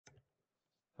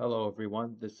Hello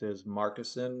everyone, this is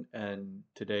Marcuson, and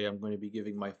today I'm going to be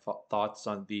giving my thoughts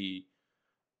on the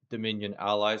Dominion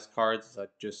Allies cards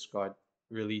that just got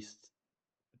released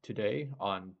today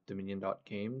on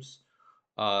Dominion.games.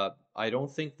 I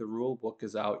don't think the rule book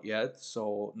is out yet,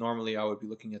 so normally I would be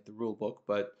looking at the rule book,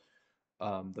 but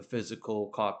the physical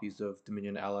copies of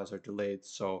Dominion Allies are delayed,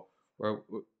 so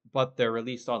but they're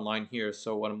released online here,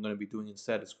 so what I'm going to be doing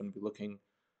instead is going to be looking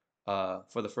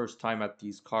for the first time at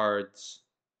these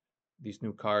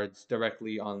new cards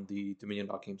directly on the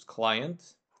Dominion.games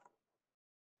client.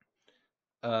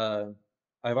 Uh,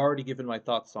 I've already given my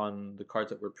thoughts on the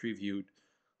cards that were previewed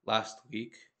last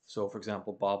week. So, for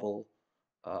example, Bobble,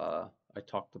 I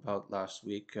talked about last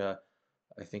week.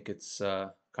 I think it's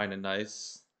kind of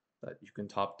nice that you can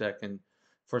top deck, and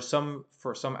for some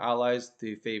allies,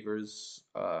 the favors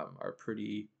are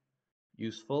pretty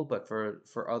useful, but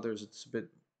for others, it's a bit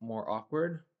more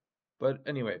awkward. But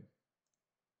anyway,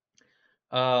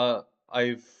 uh,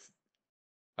 I've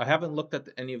I haven't looked at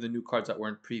any of the new cards that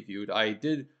weren't previewed. I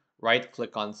did right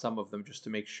click on some of them just to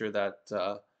make sure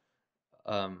that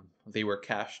they were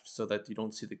cached so that you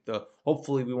don't see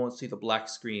hopefully we won't see the black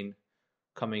screen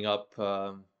coming up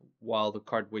while the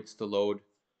card waits to load.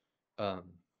 Um,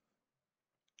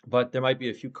 but there might be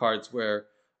a few cards where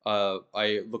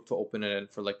I look to open it and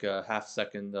for like a half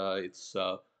second it's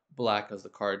black as the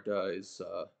card is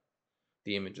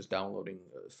the image is downloading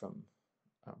from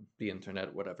the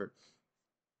internet, whatever.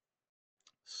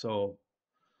 So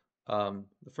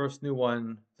the first new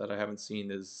one that I haven't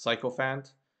seen is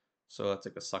Sycophant. So that's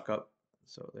like a suck up.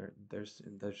 So there's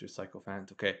your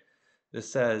Sycophant. Okay.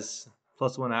 This says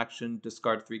 +1 action,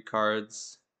 discard 3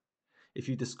 cards. If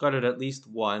you discarded at least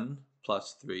one,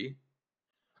 +3.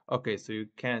 Okay, so you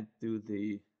can't do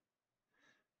the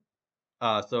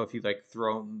so if you like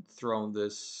thrown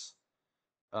this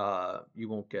you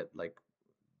won't get like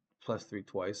 +3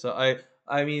 twice. So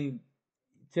I mean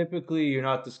typically you're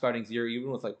not discarding 0 even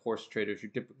with like horse traders,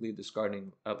 you're typically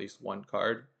discarding at least one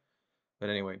card. But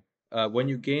anyway, when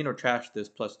you gain or trash this,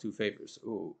 +2 favors.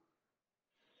 Ooh,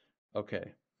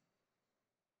 okay.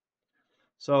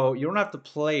 So you don't have to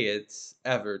play it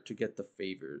ever to get the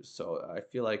favors. So I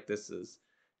feel like this is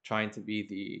trying to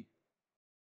be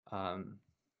um,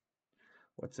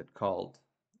 what's it called?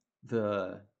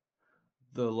 The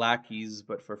the lackeys,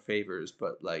 but for favors.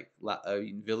 But like, I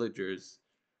mean, villagers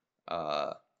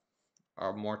uh,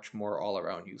 are much more all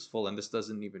around useful, and this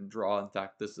doesn't even draw. In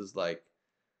fact, this is like,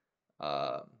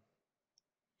 um,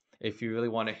 if you really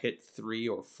want to hit 3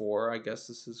 or 4, I guess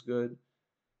this is good.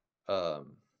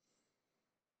 Um,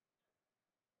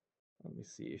 Let me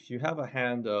see. If you have a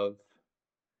hand of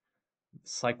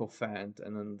Sycophant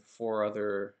and then 4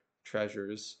 other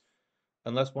treasures,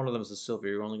 unless one of them is a silver,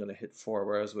 you're only going to hit 4.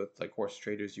 Whereas with like horse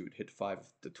traders, you would hit 5 if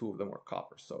the 2 of them were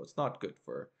copper. So it's not good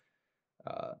for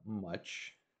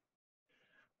much.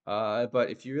 But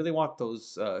if you really want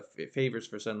those favors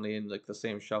for suddenly in like the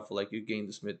same shuffle, like you gain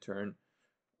this mid-turn,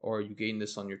 or you gain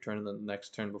this on your turn, and then the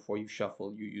next turn before you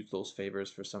shuffle, you use those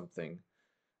favors for something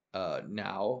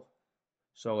now.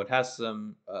 So it has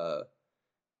some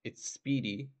it's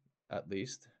speedy at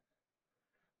least.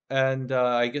 And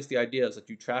I guess the idea is that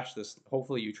you trash this.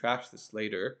 Hopefully, you trash this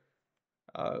later.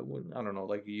 When I don't know,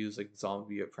 like you use like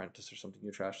Zombie Apprentice or something,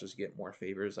 you trash this, you get more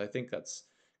favors. I think that's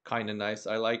kind of nice.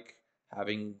 I like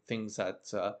having things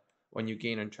that when you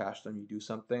gain and trash them, you do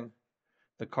something.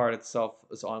 The card itself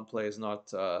is on play is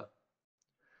not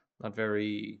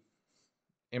very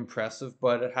impressive,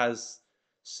 but it has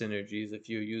synergies. If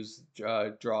you use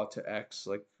draw to X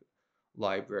like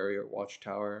Library or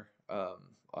Watchtower,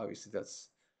 obviously that's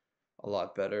a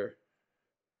lot better.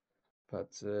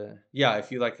 But yeah,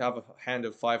 if you like have a hand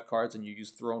of 5 cards and you use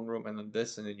Throne Room and then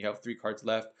this, and then you have 3 cards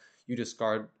left, you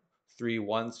discard 3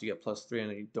 once, you get +3, and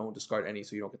then you don't discard any,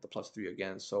 so you don't get the +3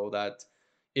 again. So that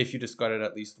if you discarded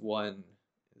at least one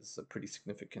is a pretty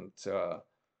significant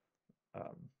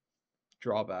um,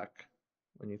 drawback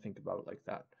when you think about it like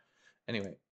that.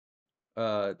 Anyway,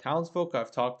 townsfolk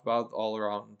I've talked about all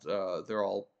around. They're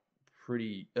all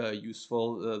pretty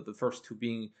useful. The first 2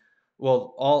 being,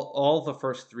 well, all the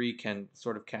first 3 can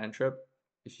sort of cantrip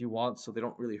if you want, so they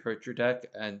don't really hurt your deck.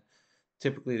 And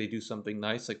typically they do something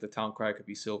nice, like the town cry could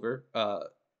be silver.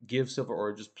 Give silver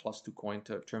or just +2 coin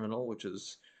to terminal, which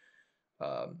is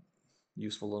um,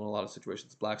 useful in a lot of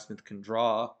situations. Blacksmith can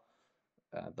draw.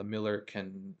 The miller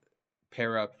can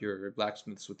pair up your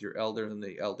blacksmiths with your elder, and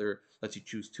the elder lets you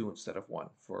choose 2 instead of 1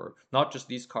 for not just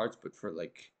these cards, but for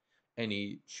like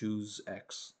any choose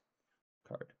X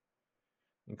card,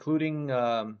 including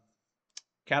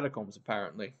catacombs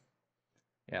apparently.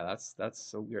 Yeah,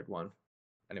 that's a weird one.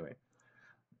 Anyway,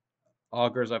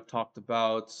 Augurs I've talked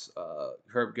about.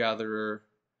 Herb Gatherer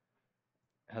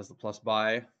has the plus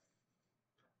buy.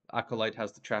 Acolyte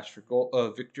has the trash for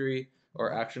gold, victory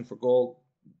or action for gold.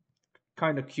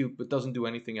 Kind of cute, but doesn't do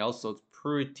anything else. So it's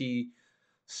pretty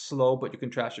slow, but you can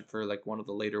trash it for like one of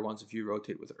the later ones if you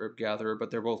rotate with Herb Gatherer.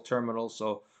 But they're both terminals,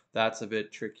 so that's a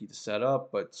bit tricky to set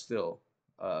up. But still,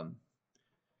 um,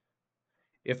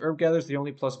 if Herb Gather is the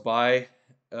only plus buy,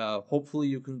 hopefully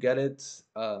you can get it.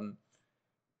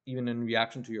 Even in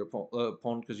reaction to your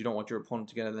opponent, because you don't want your opponent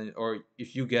to get it. Then, or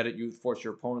if you get it, you force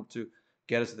your opponent to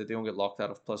get it so that they don't get locked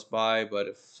out of plus buy. But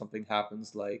if something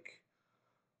happens like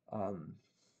um,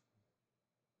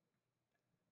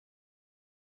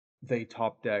 they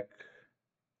top deck,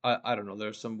 I don't know.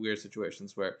 There's some weird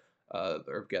situations where the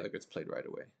Herb Gather gets played right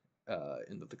away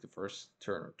in the first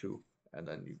turn or two, and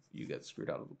then you get screwed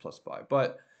out of the plus buy.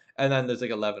 But and then there's like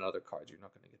 11 other cards you're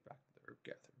not going to get back to the Herb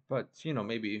Gather. But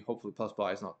maybe hopefully plus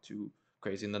buy is not too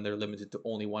crazy, and then they're limited to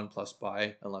only one plus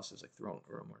buy unless there's like Throne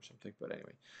Room or something. But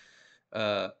anyway,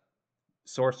 uh,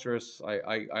 Sorceress,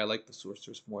 I like the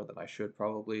Sorceress more than I should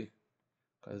probably,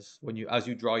 because when you as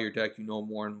you draw your deck, you know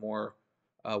more and more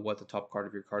what the top card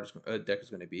of your deck is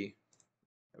going to be.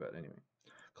 But anyway,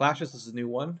 Clashes is a new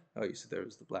one. Oh, you said there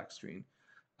was the black screen.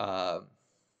 Um,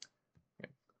 yeah.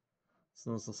 So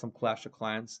there's some Clash of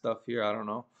Clans stuff here. I don't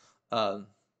know. Um,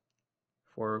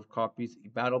 4 copies.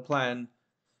 Battle plan.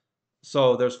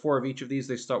 So there's 4 of each of these.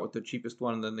 They start with the cheapest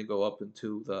one, and then they go up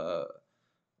into the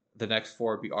next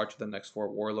 4 be Archer, the next 4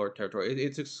 Warlord territory.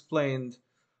 It's explained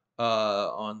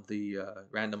on the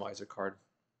randomizer card.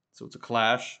 So it's a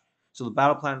clash. So the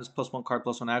battle plan is +1 card,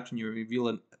 +1 action. You reveal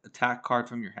an attack card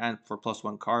from your hand for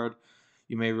 +1 card.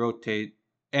 You may rotate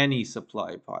any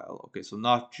supply pile. Okay, so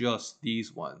not just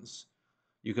these ones.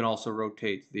 You can also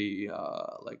rotate the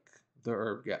like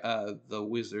the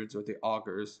wizards or the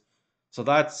augurs. So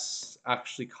that's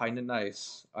actually kind of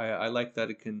nice. I like that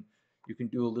you can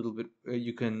do a little bit.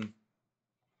 You can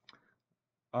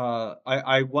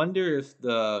I wonder if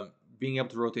the being able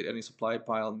to rotate any supply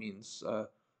pile means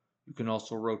you can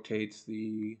also rotate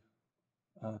the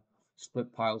uh,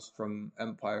 split piles from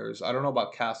empires. I don't know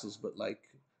about castles, but like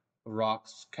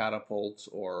rocks, catapults,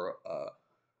 or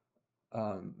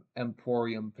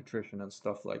emporium, patrician, and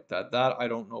stuff like that. That I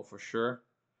don't know for sure,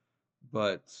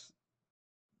 but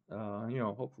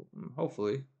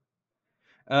hopefully.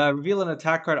 Reveal an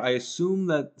attack card. I assume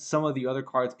that some of the other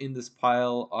cards in this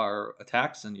pile are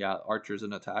attacks, and yeah, Archer's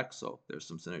an attack, so there's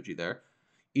some synergy there.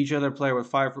 Each other player with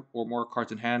 5 or more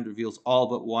cards in hand reveals all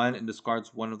but one and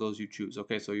discards one of those you choose.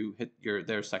 Okay, so you hit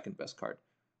their second best card,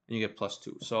 and you get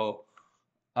 +2. So,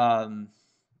 um,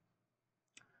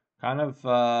 kind of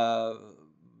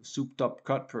souped up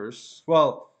cut purse.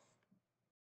 Well,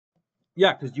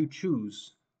 yeah, because you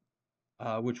choose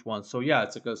which one. So yeah,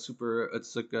 it's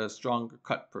like a stronger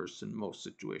cut purse in most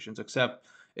situations, except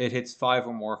it hits 5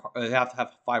 or more. They have to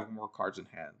have 5 or more cards in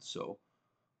hand. So,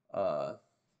 uh,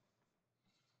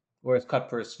 whereas cut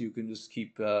purse, you can just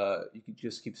keep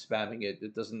spamming it.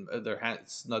 It doesn't their hand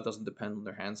it's not doesn't depend on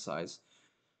their hand size.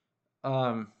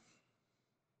 Um,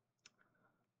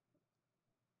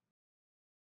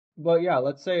 but yeah,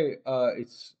 let's say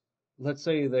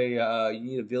they you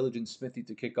need a village and smithy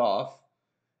to kick off,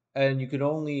 and you can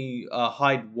only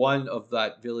hide one of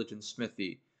that village and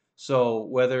smithy. So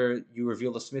whether you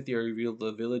reveal the smithy or you reveal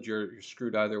the village, you're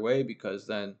screwed either way, because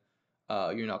then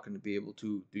you're not going to be able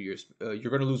to do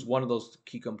you're going to lose one of those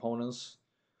key components.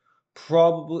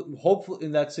 Probably, hopefully,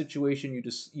 in that situation,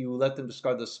 you let them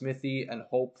discard the smithy and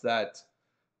hope that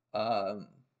um,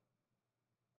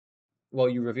 well,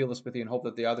 you reveal the smithy and hope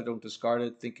that they either don't discard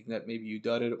it, thinking that maybe you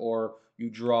dud it, or you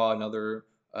draw another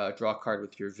draw card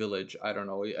with your village. I don't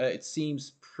know. It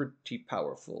seems pretty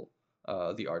powerful,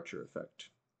 the Archer effect.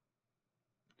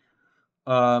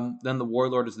 Then the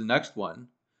Warlord is the next one.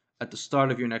 At the start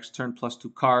of your next turn,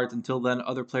 +2 cards. Until then,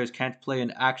 other players can't play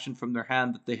an action from their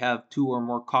hand that they have 2 or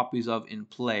more copies of in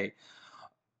play.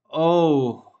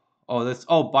 Oh,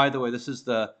 by the way, this is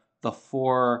the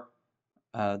 4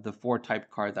 the 4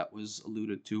 type card that was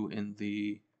alluded to in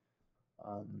the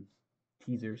um,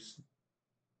 teasers.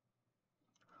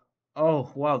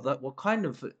 Oh wow, that what kind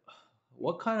of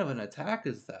an attack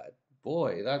is that?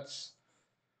 Boy, that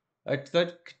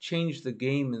could change the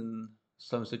game in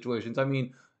some situations. I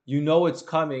mean, you know it's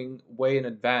coming way in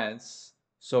advance,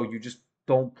 so you just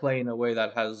don't play in a way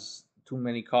that has too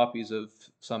many copies of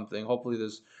something. Hopefully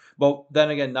there's but then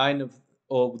again,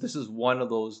 this is one of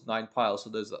those 9 piles, so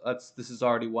this is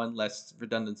already one less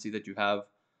redundancy that you have,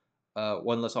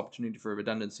 one less opportunity for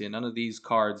redundancy, and none of these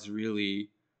cards really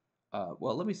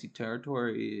well, let me see.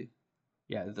 Territory.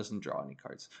 Yeah, it doesn't draw any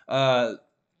cards.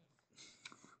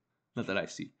 not that I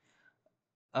see.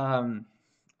 Um,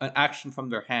 an action from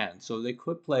their hand, so they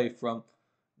could play from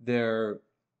their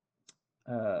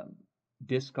uh,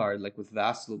 discard, like with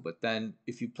Vassal. But then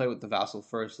if you play with the Vassal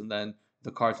first, and then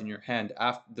the cards in your hand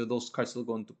after those cards still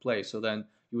go into play, so then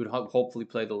you would hopefully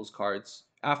play those cards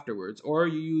afterwards, or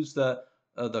you use the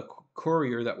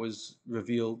courier that was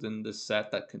revealed in this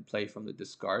set that can play from the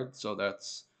discard. So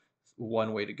that's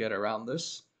one way to get around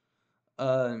this.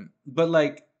 But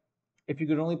like, if you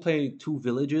could only play two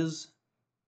villages,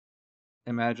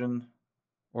 imagine,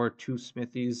 or two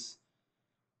smithies,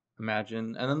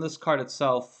 imagine, and then this card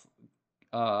itself,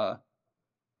 uh,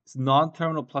 it's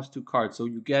non-terminal plus two cards, so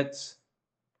you get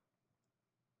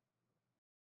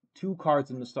two cards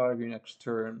in the start of your next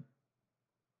turn,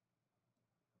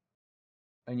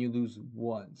 and you lose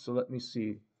one. So let me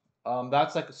see.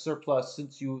 That's like a surplus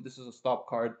since you. This is a stop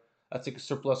card. That's like a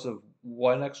surplus of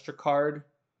one extra card.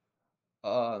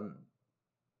 Um,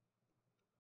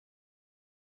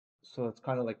 so it's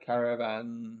kind of like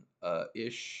caravan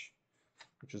ish,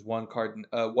 which is one card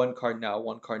now,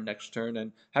 one card next turn,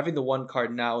 and having the one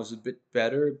card now is a bit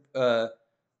better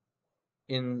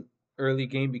in early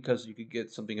game because you could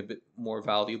get something a bit more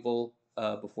valuable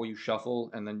before you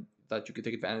shuffle, and then that you could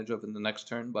take advantage of in the next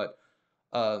turn. But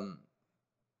um,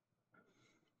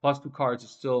 plus two cards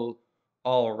is still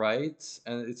all right,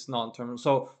 and it's non-terminal.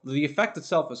 So the effect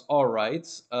itself is all right.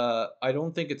 I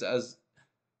don't think it's as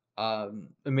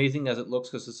amazing as it looks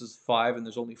because this is five and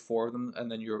there's only four of them,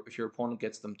 and then if your opponent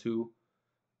gets them too,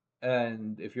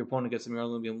 and if your opponent gets them, you're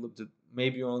only going to be limited.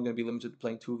 Maybe you're only going to be limited to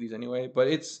playing two of these anyway. But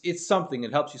it's something.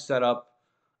 It helps you set up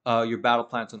your battle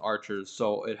plants and archers,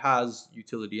 so it has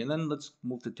utility. And then let's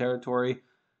move to territory.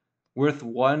 Worth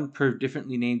one per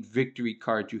differently named victory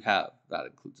card you have. That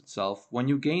includes itself. When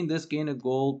you gain this, gain a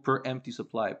gold per empty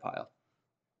supply pile.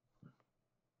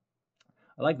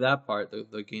 I like that part.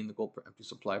 The gain the gold per empty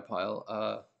supply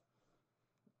pile.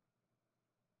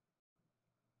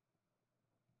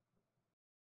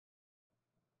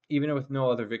 Even with no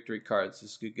other victory cards,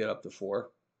 this could get up to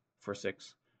four for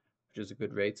six, which is a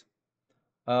good rate.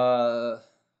 Uh,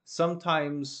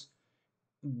 sometimes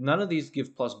none of these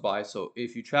give plus buy, so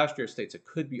if you trash your estates, it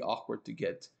could be awkward to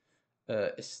get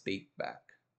estate back.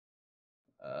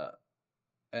 Uh,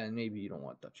 and maybe you don't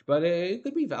want Dutch, but it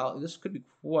could be This could be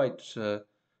quite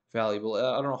valuable.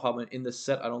 I don't know how many in this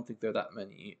set. I don't think there are that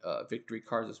many victory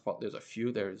cards. There's a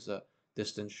few. There's a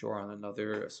distant shore on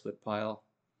another split pile.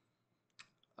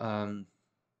 Um,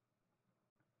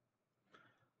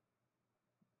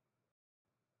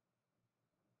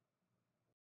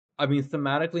 I mean,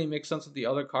 thematically, it makes sense with the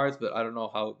other cards, but I don't know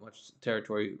how much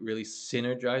territory really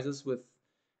synergizes with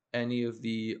any of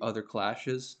the other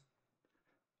clashes.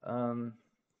 Um,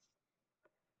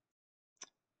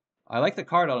 I like the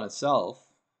card on itself.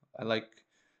 I like.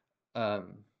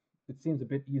 Um, it seems a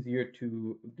bit easier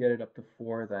to get it up to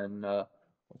four than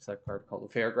what's that card called?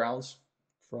 The Fairgrounds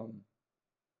from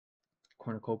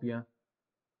Cornucopia.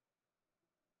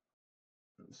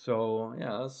 So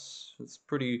yeah, it's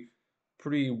pretty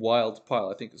wild pile.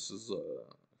 I think this is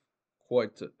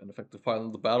quite an effective pile.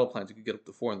 In the battle plans, you could get up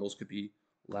to four, and those could be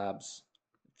labs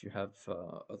if you have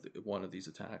one of these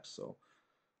attacks. So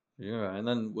yeah, and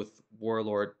then with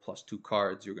Warlord plus two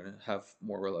cards, you're gonna have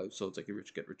more reliable. So it's like a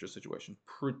rich get richer situation.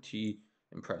 Pretty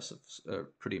impressive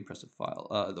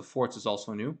file. The forts is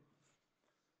also new.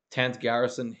 10th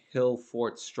Garrison Hill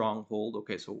Fort Stronghold.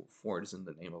 Okay, so fort is in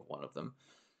the name of one of them.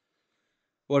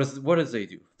 What does they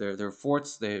do? They're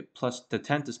forts. The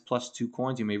 10th is plus two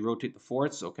coins. You may rotate the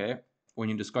forts. Okay. When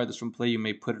you discard this from play, you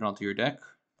may put it onto your deck.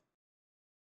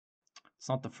 It's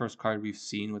not the first card we've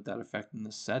seen with that effect in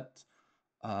this set.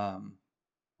 I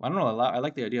don't know. I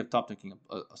like the idea of top decking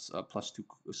a plus two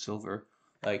silver.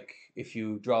 Like if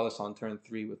you draw this on turn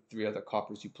three with three other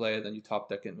coppers you play, then you top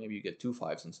deck it. Maybe you get two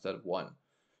fives instead of one,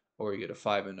 or you get a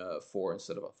five and a four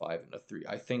instead of a five and a three.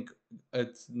 I think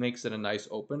it makes it a nice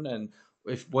open. And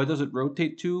if what does it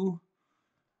rotate to?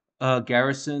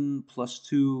 Garrison plus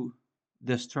two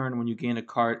this turn. When you gain a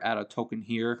card, add a token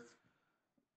here.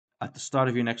 At the start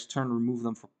of your next turn, remove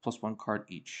them for plus one card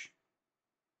each.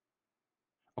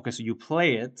 Okay, so you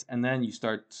play it, and then you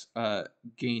start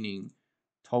gaining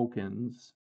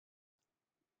tokens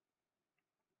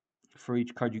for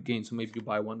each card you gain. So maybe you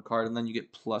buy one card, and then you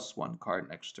get plus one card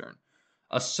next turn.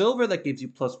 A silver that gives you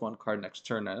plus one card next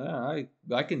turn,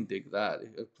 I can dig that.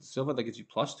 A silver that gives you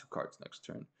plus two cards next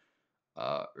turn,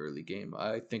 early game.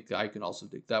 I think I can also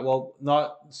dig that. Well,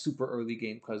 not super early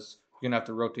game because you're gonna have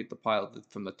to rotate the pile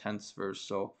from the 10th first.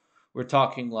 So we're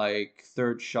talking like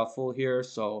third shuffle here.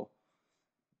 So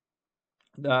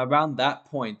around that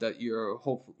point that you're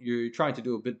trying to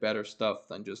do a bit better stuff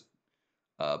than just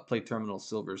play terminal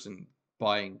silvers and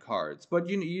buying cards. But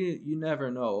you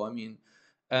never know. I mean,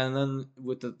 and then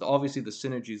with obviously the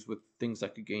synergies with things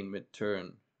that could gain mid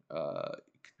turn, it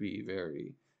could be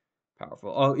very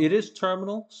powerful. Oh, it is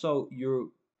terminal, so you're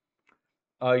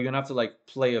gonna have to like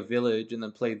play a village and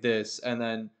then play this and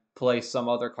then play some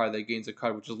other card that gains a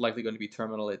card, which is likely going to be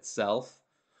terminal itself.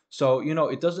 So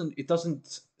it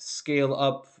doesn't scale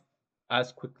up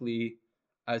as quickly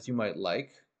as you might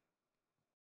like.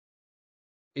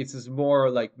 It's just more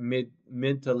like mid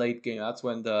to late game. That's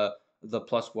when the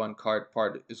 +1 card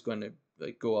part is going to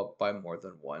like go up by more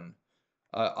than one.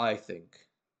 I think,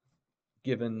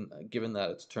 given that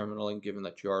it's terminal and given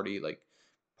that you already like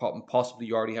possibly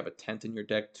you already have a tent in your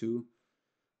deck too.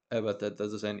 But that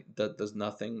does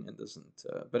nothing and doesn't.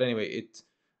 But anyway,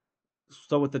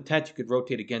 so with the tent you could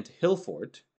rotate again to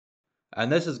Hillfort, and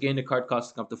this is gain a card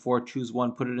costing up to 4. Choose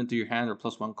one, put it into your hand, or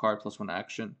 +1 card, +1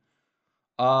 action.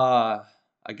 Uh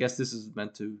I guess this is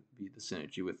meant to be the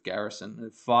synergy with Garrison.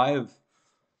 At 5,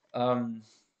 um,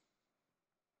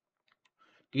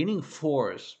 gaining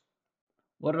 4s.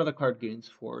 What other card gains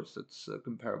 4s? It's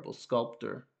comparable.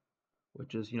 Sculptor,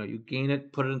 which is you gain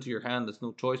it, put it into your hand. There's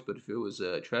no choice. But if it was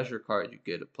a treasure card, you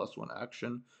get a +1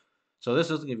 action. So this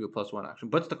doesn't give you a +1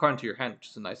 action, puts the card into your hand, which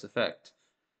is a nice effect.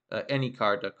 Any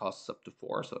card that costs up to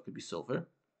 4, so it could be silver.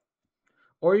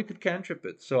 Or you could cantrip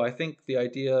it. So I think the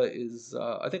idea is,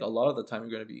 I think a lot of the time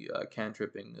you're going to be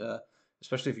cantripping,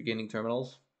 especially if you're gaining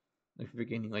terminals. If you're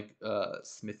gaining like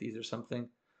smithies or something.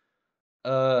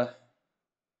 Uh,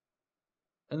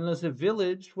 Unless a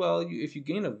village, well, if you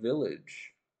gain a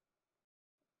village,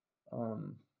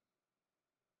 um,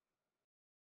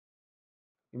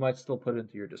 you might still put it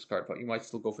into your discard pile. You might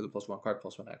still go for the +1 card,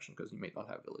 +1 action because you may not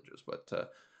have villages.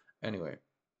 But anyway,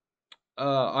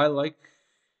 I like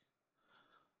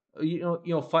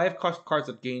 5 cost cards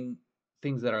that gain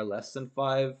things that are less than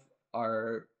 5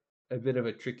 are a bit of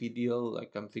a tricky deal.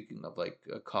 Like I'm thinking of like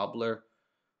a cobbler,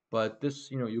 but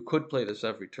this you could play this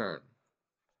every turn.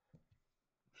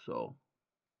 So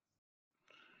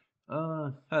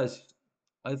has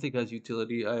I think has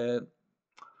utility.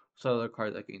 Some other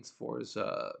card that gains 4 is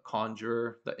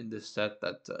Conjurer, that in this set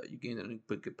that you gain and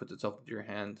it puts itself into your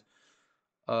hand.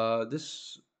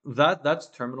 This that's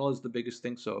terminal is the biggest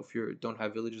thing. So if you don't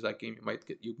have villages that game,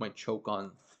 you might choke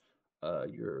on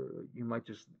you might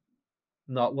just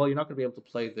not well. You're not gonna be able to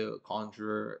play the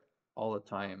Conjurer all the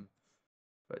time,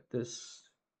 but this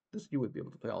you would be able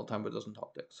to play all the time, but it doesn't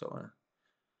top deck. So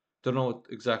don't know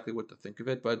exactly what to think of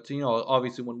it, but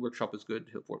obviously when Workshop is good,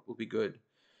 Hillfort will be good.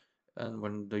 And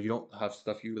when you don't have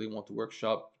stuff you really want to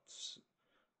workshop, it's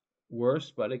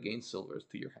worse, but it gains silvers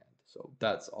to your hand. So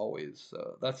that's always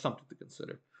that's something to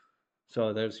consider.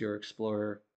 So there's your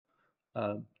Explorer,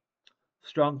 um,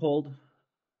 Stronghold,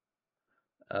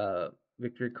 uh,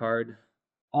 victory card.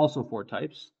 Also 4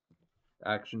 types: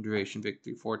 action, duration,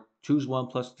 victory. Choose one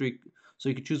 +3. So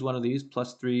you can choose one of these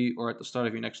 +3, or at the start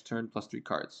of your next turn +3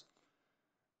 cards.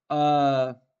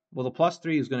 Uh, well, the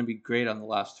 +3 is going to be great on the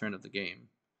last turn of the game,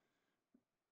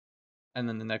 and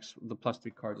then the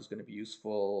 +3 card is going to be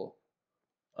useful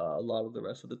a lot of the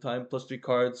rest of the time. +3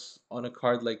 cards on a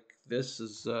card like this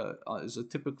is a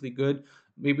typically good.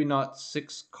 Maybe not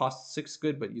cost 6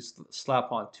 good, but you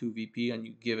slap on 2 VP and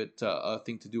you give it a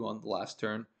thing to do on the last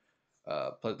turn.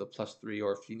 Play the +3,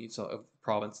 or if you need some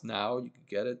province now, you can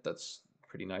get it. That's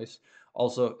pretty nice.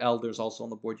 Also, Elders also on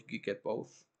the board. You could get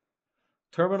both.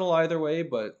 Terminal either way,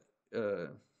 but uh,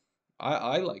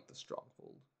 I like the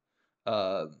Stronghold.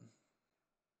 Um,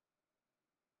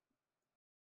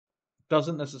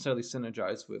 doesn't necessarily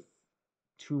synergize with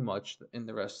too much in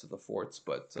the rest of the forts,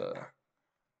 but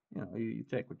you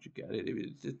take what you get.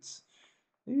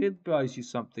 It buys you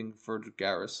something for the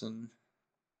garrison.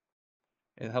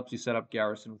 It helps you set up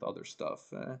garrison with other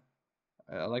stuff.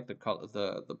 I like the color,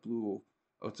 the blue.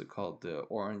 What's it called? The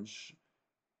orange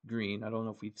green. I don't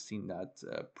know if we've seen that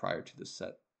prior to the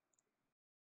set.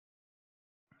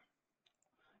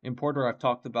 Importer I've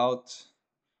talked about.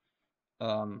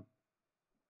 Um,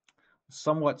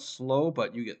 Somewhat slow,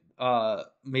 but you get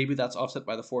maybe that's offset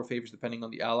by the 4 favors depending on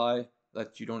the ally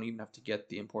that you don't even have to get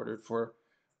the importer for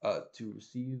to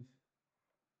receive.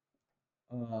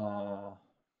 Uh,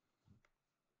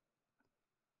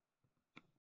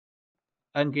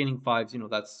 and gaining 5s,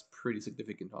 that's pretty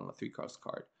significant on a 3-cost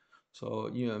card. So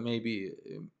maybe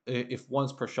if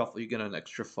once per shuffle you get an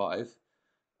extra 5,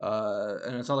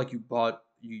 and it's not like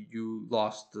you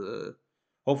lost the.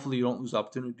 Hopefully you don't lose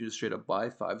opportunity to just straight up buy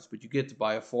 5s, but you get to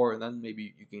buy a 4 and then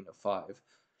maybe you gain a 5.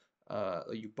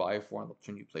 You buy a 4 on the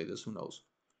turn you play this. Who knows?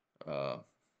 Uh,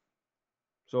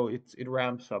 So it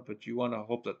ramps up, but you want to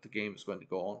hope that the game is going to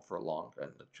go on for long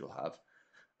and that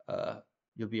uh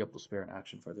you'll be able to spare an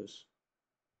action for this.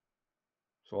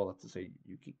 So I'll have to say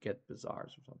you could get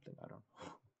bazaars or something. I don't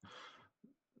know.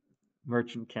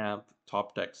 Merchant camp,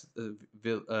 top decks,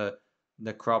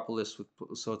 necropolis with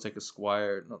so it's like a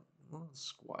squire. No, not a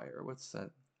squire. What's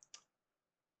that?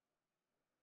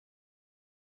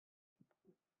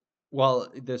 Well,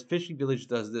 the fishing village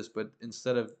does this, but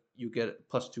instead of you get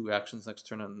 +2 actions next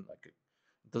turn and like it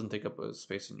doesn't take up a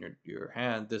space in your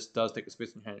hand, this does take a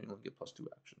space in your hand and you only get +2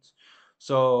 actions.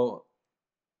 So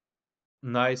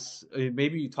nice.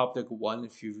 Maybe you top deck one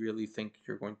if you really think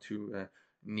you're going to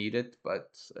need it, but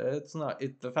it's not.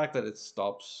 The fact that it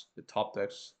top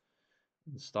decks,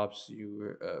 it stops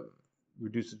you,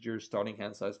 reduces your starting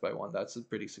hand size by one. That's a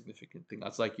pretty significant thing.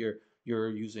 That's like you're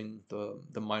using the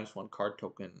 -1 card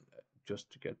token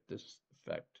just to get this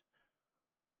effect.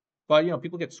 But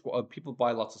people people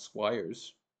buy lots of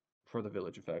squires for the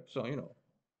village effect, so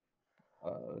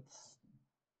it's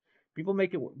people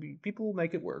make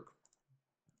it work.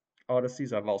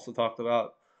 Odysseys I've also talked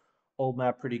about. Old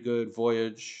map pretty good.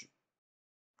 Voyage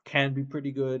can be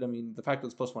pretty good. I mean, the fact that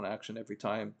it's +1 action every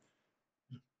time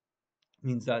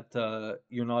means that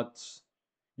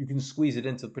you can squeeze it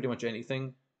into pretty much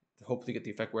anything to hope to get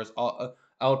the effect. Whereas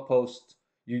outpost,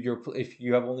 if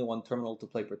you have only one terminal to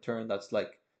play per turn, that's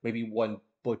like maybe one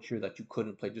butcher that you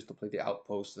couldn't play just to play the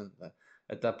outpost, and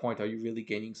at that point, are you really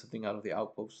gaining something out of the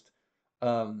outpost?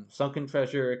 Sunken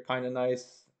treasure, kind of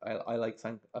nice. I like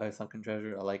sunken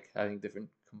treasure. I like having different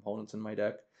components in my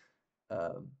deck.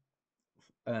 Um,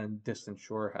 and distant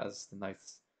shore has the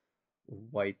nice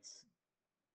white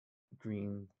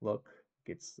green look.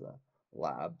 Gets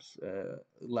lab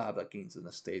that gains an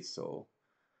estate, so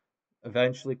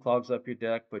eventually clogs up your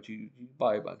deck, but you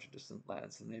buy a bunch of distant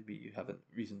lands and maybe you have a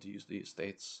reason to use the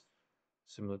estates,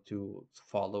 similar to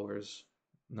followers.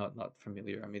 Not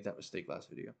familiar. I made that mistake last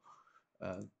video.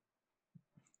 uh,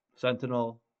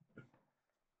 Sentinel,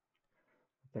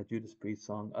 that Judas Priest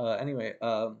song. Anyway,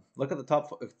 look at the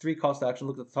top 3 cost action.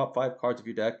 Look at the top 5 cards of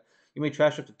your deck. You may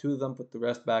trash up to 2 of them, put the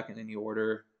rest back in any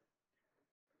order.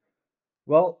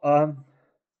 Well,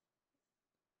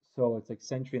 so it's like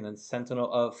Sentry and then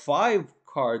Sentinel. 5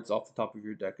 cards off the top of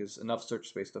your deck is enough search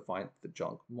space to find the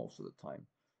junk most of the time.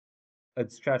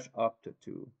 It's trash up to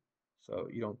 2, so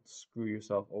you don't screw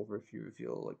yourself over if you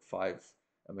reveal like 5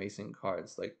 amazing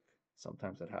cards. Like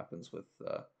sometimes that happens with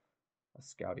a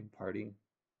scouting party.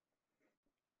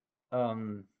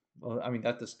 Um, well, I mean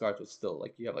that discards, but still,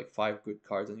 like you have like 5 good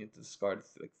cards and you have to discard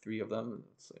like 3 of them. And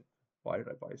it's like, why did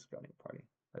I buy a scouting party?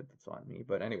 That's on me.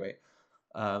 But anyway,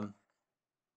 um,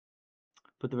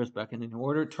 put the rest back in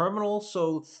order. Terminal,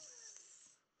 so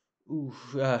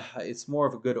it's more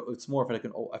of a good. It's more of like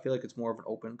an. I feel like it's more of an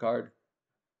open card.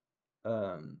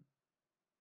 Um,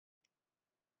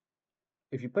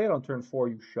 if you play it on turn 4,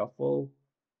 you shuffle,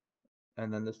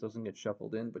 and then this doesn't get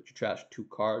shuffled in, but you trash 2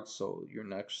 cards, so your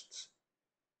next.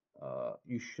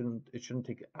 You shouldn't. It shouldn't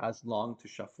take as long to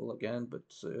shuffle again, but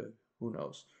who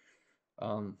knows?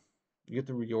 You get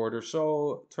the reorder.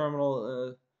 So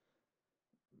terminal.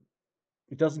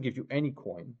 It doesn't give you any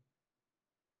coin,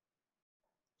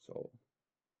 so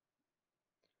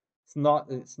it's not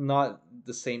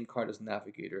the same card as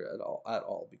Navigator at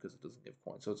all because it doesn't give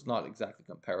points. So it's not exactly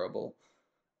comparable.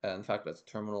 And the fact that it's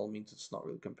terminal means it's not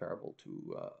really comparable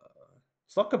to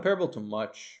it's not comparable to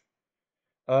much.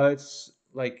 It's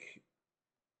like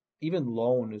even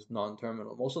loan is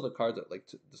non-terminal. Most of the cards that like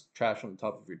just trash on the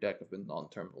top of your deck have been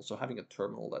non-terminal. So having a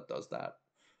terminal that does that,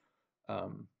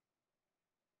 um,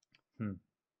 I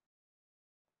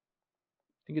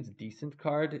think it's a decent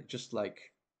card. Just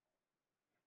like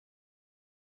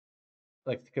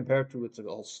compared to it's like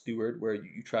all steward where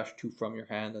you trash 2 from your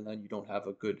hand and then you don't have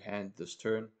a good hand this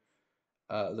turn.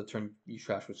 The turn you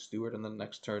trash with steward and then the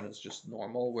next turn is just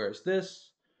normal. Whereas this,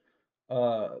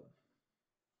 uh,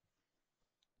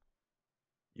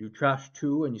 you trash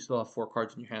 2 and you still have 4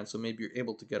 cards in your hand, so maybe you're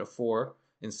able to get a 4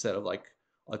 instead of like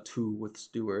a 2 with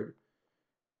steward.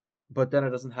 But then it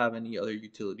doesn't have any other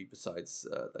utility besides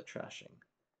the trashing.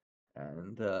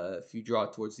 And if you draw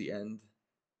it towards the end,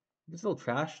 you can still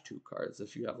trash 2 cards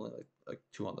if you have only like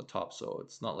 2 on the top. So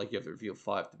it's not like you have to reveal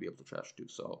 5 to be able to trash 2.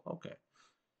 So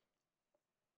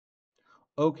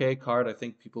okay card. I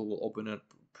think people will open it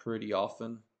pretty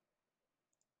often.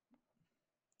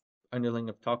 Underling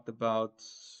I've talked about.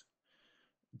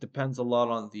 Depends a lot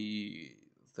on the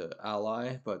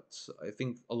ally, but I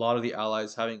think a lot of the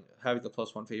allies having the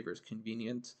 +1 favor is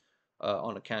convenient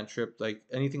on a cantrip. Like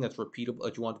anything that's repeatable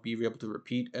that you want to be able to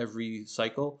repeat every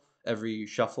cycle every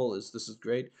shuffle this is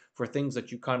great for things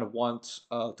that you kind of want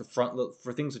to front load,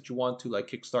 for things that you want to like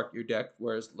kickstart your deck.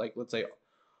 Whereas like let's say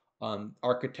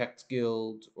Architects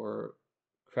Guild or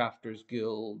Crafters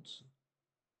Guild.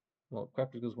 Well,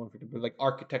 Crafters Guild is one for two, but like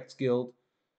Architects Guild,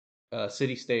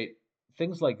 City State,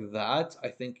 things like that. I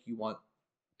think you want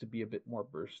to be a bit more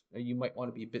burst. You might want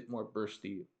to be a bit more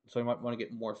bursty, so you might want to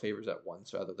get more favors at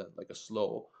once rather than like a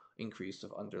slow increase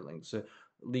of underlings. So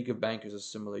League of Bankers is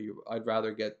similar. I'd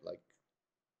rather get like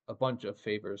a bunch of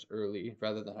favors early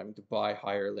rather than having to buy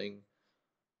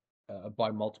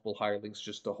multiple hirelings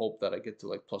just to hope that I get to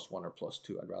like +1 or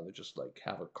 +2. I'd rather just like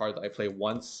have a card that I play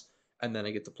once and then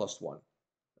I get to +1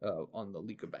 on the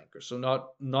League of Bankers. So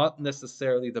not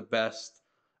necessarily the best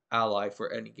ally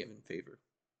for any given favor.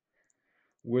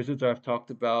 Wizards I've talked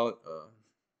about.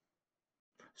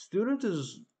 Student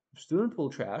is Student will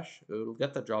trash. It'll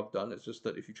get the job done. It's just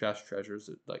that if you trash treasures,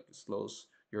 it like slows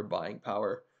your buying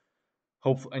power.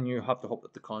 Hope and you have to hope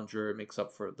that the conjurer makes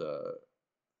up for the.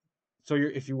 So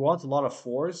if you want a lot of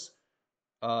fours,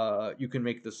 you can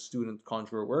make the student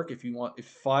conjurer work. If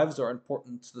fives are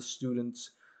important to the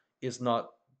students, is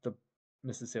not the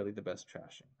necessarily the best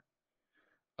trashing.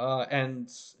 And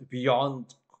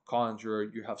beyond conjurer,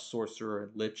 you have sorcerer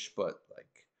and lich, but like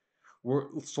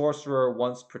we're sorcerer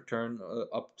once per turn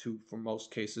up to for most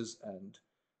cases, and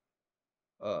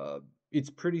uh,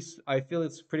 it's pretty. I feel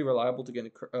it's pretty reliable to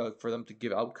get for them to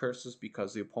give out curses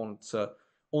because the opponent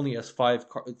only has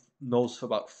knows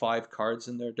about 5 cards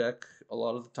in their deck a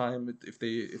lot of the time. If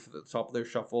at the top of their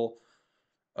shuffle,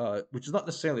 which is not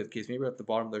necessarily the case. Maybe at the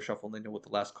bottom of their shuffle, they know what the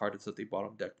last card is that they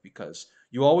bottom decked because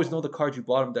you always know the card you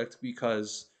bottom decked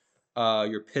because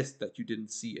you're pissed that you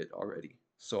didn't see it already.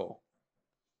 So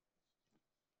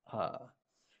uh,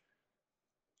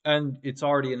 and it's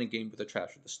already in a game with a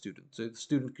trash of the student. So the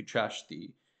student could trash the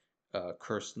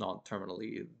curse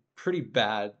non-terminally. Pretty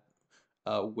bad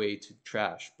way to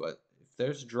trash, but if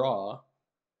there's draw,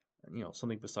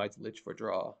 something besides Lich for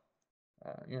draw,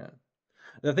 yeah.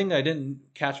 The thing that I didn't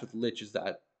catch with Lich is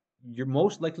that you're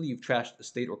most likely you've trashed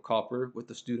Estate or Copper with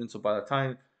the student, so by the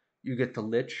time you get to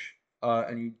Lich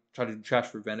and you try to trash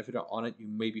for benefit on it, you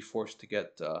may be forced to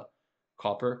get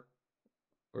Copper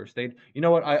or Estate. You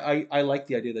know what? I like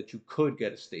the idea that you could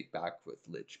get Estate back with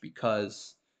Lich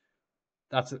because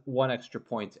that's one extra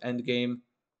point end game.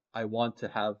 I want to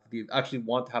have the actually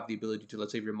want to have the ability to,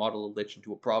 let's say, remodel a Lich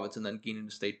into a province and then gain an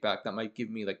estate back. That might give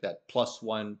me like that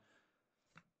 +1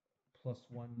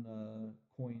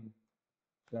 coin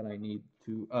that I need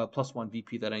to +1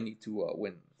 VP that I need to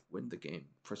win the game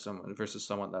for someone versus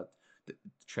someone that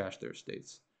trash their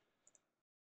estates.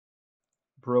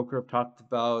 Broker I've talked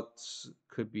about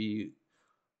could be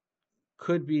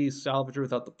Salvager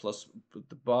without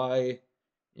the buy.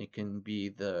 It can be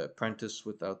the Apprentice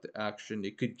without the action.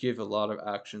 It could give a lot of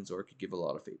actions or it could give a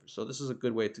lot of favors. So this is a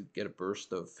good way to get a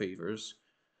burst of favors.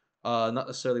 Not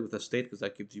necessarily with a state because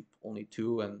that gives you only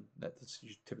 2, and that's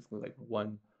typically like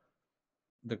one.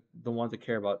 The ones that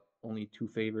care about only 2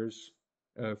 favors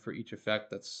for each effect.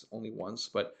 That's only once.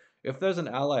 But if there's an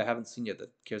ally I haven't seen yet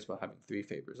that cares about having 3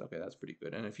 favors, okay, that's pretty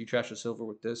good. And if you trash a silver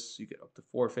with this, you get up to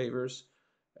 4 favors,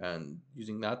 and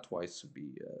using that twice would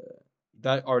be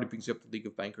that already brings you up to League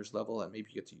of Bankers level, and maybe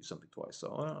you get to use something twice. So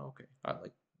okay, I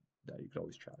like that. You could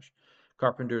always trash.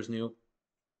 Carpenter is new.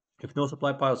 If no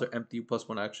supply piles are empty,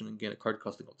 +1 action and gain a card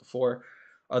costing up to 4.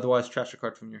 Otherwise, trash a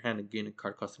card from your hand and gain a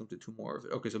card costing up to 2 more of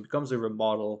it. Okay, so it becomes a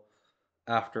remodel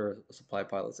after a supply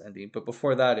pile is ending. But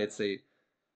before that, it's a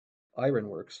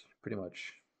Ironworks, pretty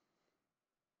much.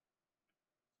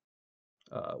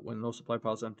 When no supply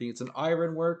pile is empty, it's an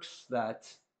Ironworks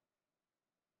that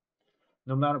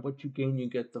no matter what you gain, you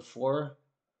get the 4.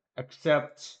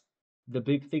 Except the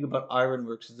big thing about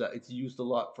Ironworks is that it's used a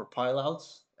lot for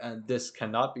pileouts, and this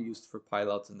cannot be used for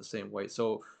pileouts in the same way.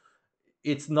 So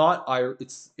it's not iron.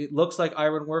 It looks like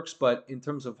Ironworks, but in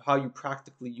terms of how you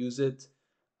practically use it,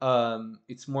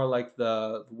 it's more like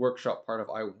the workshop part of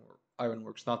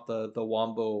Ironworks, not the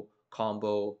Wombo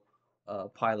combo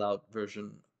pileout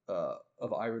version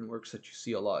of Ironworks that you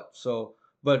see a lot. So,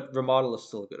 but remodel is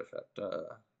still a good effect.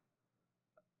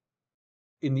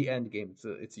 In the end game,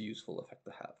 it's a useful effect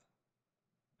to have,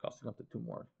 costing up to 2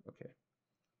 more. Okay,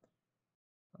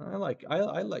 I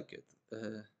like it.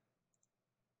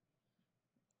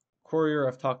 Courier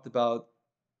I've talked about.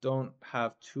 Don't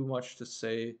have too much to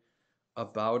say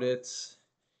about it.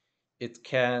 It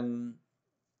can.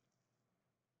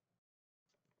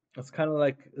 It's kind of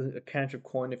like a cantrip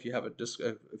coin if you have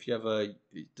if you have a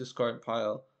discard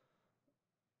pile.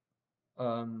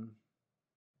 Um,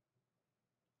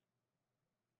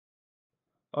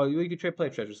 Oh, you can trade play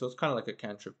treasure, so it's kind of like a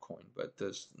cantrip coin, but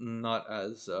there's not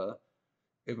as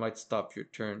it might stop your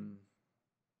turn.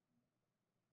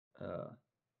 Uh,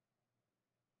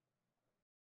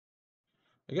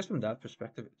 I guess from that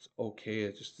perspective, it's okay.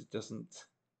 It doesn't.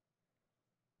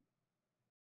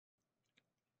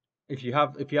 If you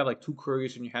have like two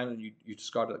couriers in your hand and you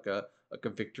discard like a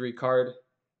victory card,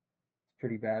 it's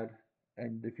pretty bad.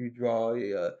 And if you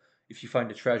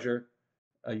find a treasure,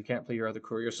 you can't play your other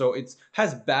courier. So it's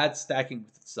has bad stacking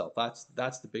with itself.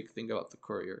 That's the big thing about the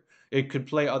courier. It could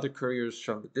play other couriers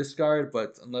from the discard,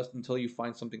 but until you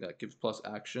find something that gives plus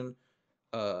action,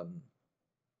 um,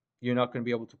 you're not going to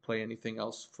be able to play anything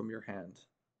else from your hand.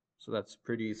 So that's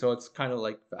pretty. So it's kind of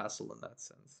like Vassal in that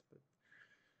sense.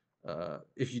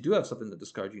 If you do have something to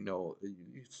discard,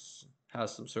 it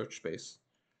has some search space.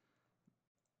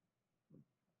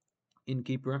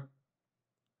 Innkeeper,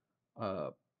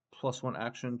 uh, +1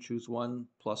 action, choose one,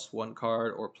 +1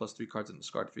 card, or +3 cards and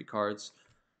discard 3 cards,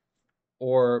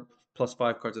 or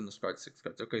 +5 cards and discard 6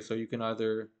 cards. Okay, so you can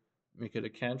either make it a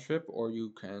cantrip, or you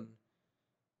can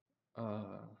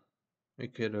uh,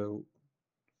 make it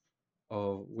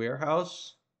a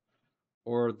warehouse,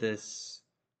 or this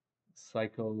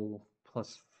cycle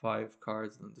 +5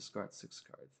 cards and discard 6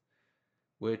 cards,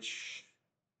 which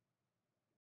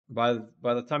by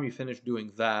the time you finish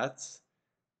doing that,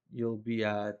 you'll be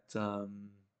at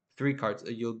 3 cards.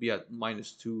 You'll be at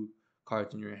 -2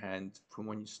 cards in your hand from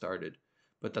when you started,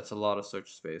 but that's a lot of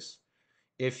search space.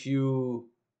 If you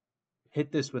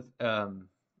hit this with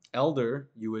Elder,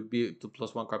 you would be to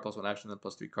 +1 card, +1 action, then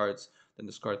 +3 cards, then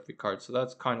discard 3 cards. So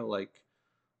that's kind of like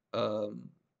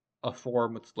um, a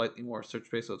forum with slightly more search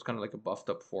space. So it's kind of like a buffed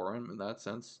up forum in that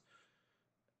sense.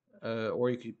 Or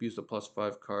you could use the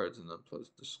 +5 cards and then plus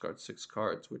discard 6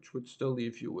 cards, which would still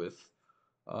leave you with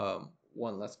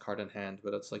one less card in hand,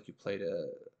 but it's like you played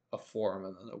a forum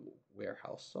and then a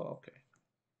warehouse. So okay.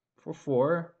 For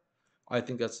 4, I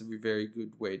think that's a very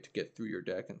good way to get through your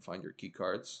deck and find your key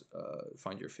cards,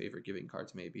 find your favorite giving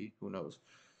cards maybe, who knows.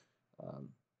 Um,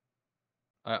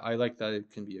 I like that it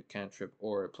can be a cantrip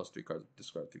or a +3 card,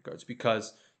 discard 3 cards,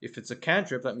 because if it's a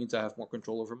cantrip, that means I have more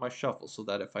control over my shuffle, so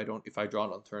that if I draw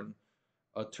on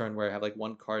a turn where I have like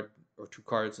 1 card or 2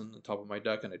 cards on the top of my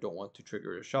deck and I don't want to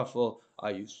trigger a shuffle,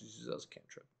 I use it as a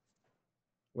cantrip.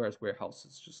 Whereas warehouse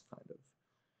is just kind of.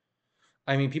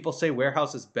 I mean, people say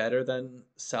warehouse is better than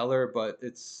cellar, but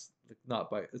it's like not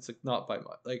by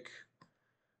much. Like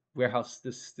warehouse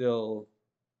is still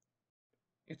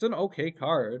it's an okay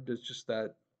card. It's just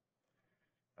that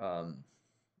um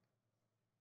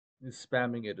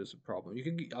spamming it is a problem.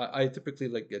 I typically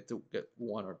like get to get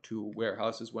 1 or 2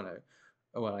 warehouses when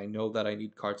I know that I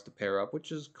need cards to pair up,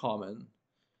 which is common.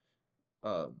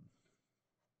 Um,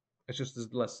 it's just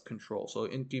there's less control. So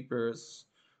innkeepers,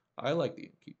 I like the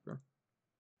innkeeper.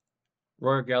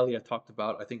 Royal Galley I talked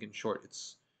about. I think in short,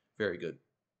 it's very good.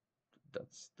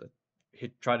 That's the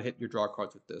try to hit your draw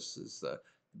cards with this is the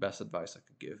best advice I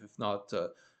could give. If not,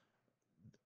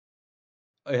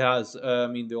 it has. I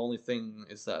mean, the only thing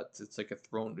is that it's like a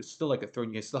throne. It's still like a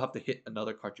throne. You still have to hit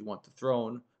another card you want to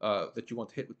throne. That you want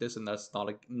to hit with this, and that's not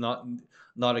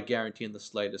a guarantee in the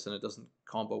slightest, and it doesn't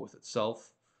combo with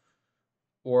itself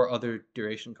or other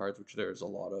duration cards, which there's a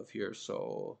lot of here.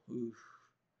 So oof.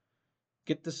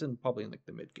 Get this in probably in like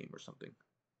the mid game or something.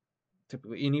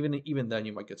 Typically, and even then,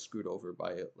 you might get screwed over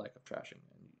by a lack of trashing,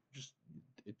 and just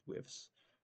it whiffs.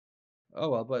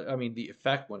 Oh well, but I mean, the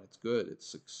effect when it's good,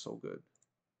 it's like, so good.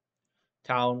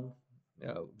 Town,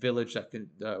 village that can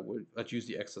that use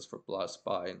the excess for plus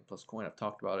buy and plus coin. I've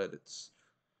talked about it.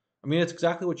 I mean, it's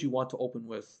exactly what you want to open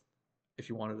with if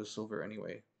you wanted a silver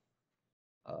anyway.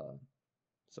 Uh,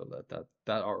 so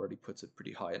that already puts it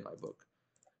pretty high in my book.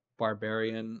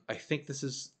 Barbarian. I think this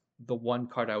is the one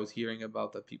card I was hearing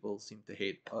about that people seem to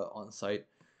hate on site.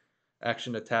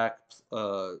 Action attack,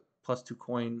 +2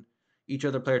 coin. Each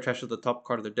other player trashes the top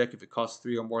card of their deck. If it costs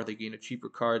 3 or more, they gain a cheaper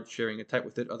card, sharing a type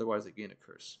with it. Otherwise, they gain a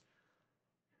curse.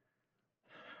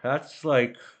 That's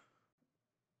like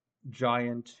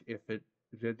giant if it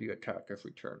did the attack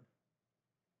every turn.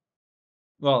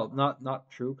 Well, not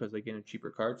true because they gain a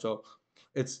cheaper card. So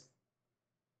it's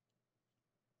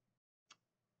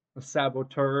a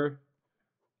Saboteur.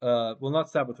 Well, not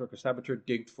Saboteur because Saboteur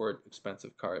digged for an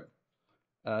expensive card.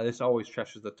 This always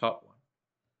trashes the top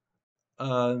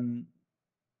one.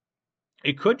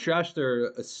 It could trash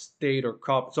their estate or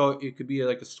cop. So it could be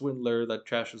like a swindler that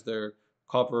trashes their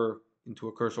cover into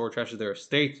a curse, or trashes their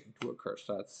estate into a curse.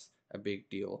 That's a big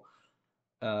deal.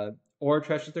 Or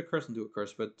trashes their curse into a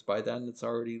curse, but by then they've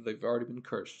already been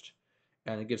cursed,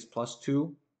 and it gives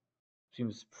 +2.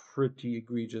 Seems pretty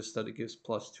egregious that it gives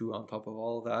 +2 on top of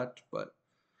all of that, but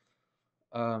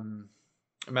um,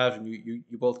 imagine you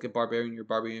both get barbarian, your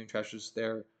barbarian trashes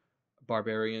their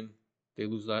barbarian, they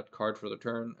lose that card for the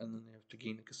turn, and then they have to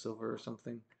gain like a silver or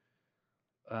something.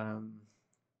 Um,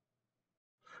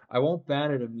 I won't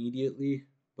ban it immediately,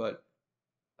 but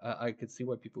I could see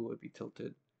why people would be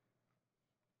tilted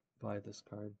by this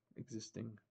card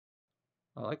existing.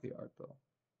 I like the art though.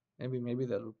 Maybe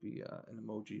that'll be an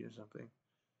emoji or something.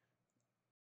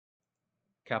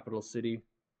 Capital City.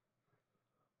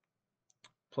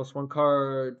 +1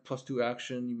 card, +2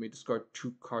 action. You may discard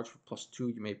 2 cards for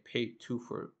 +2. You may pay 2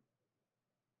 for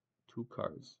 2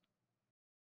 cards.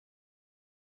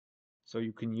 So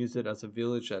you can use it as a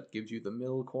village that gives you the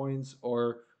mill coins,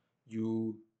 or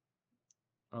you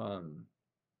um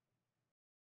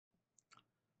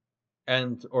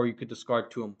or you could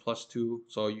discard 2 and +2.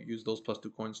 So you use those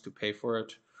 +2 coins to pay for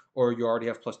it, or you already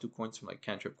have +2 coins from like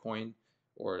Cantrip Coin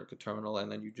or like a terminal, and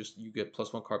then you get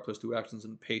 +1 card, +2 actions,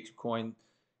 and pay 2 coin,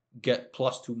 get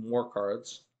 +2 more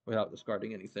cards without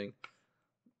discarding anything.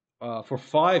 For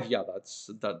 5, yeah,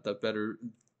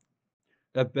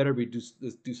 that better be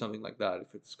do something like that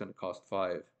if it's going to cost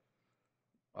 5.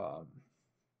 Um,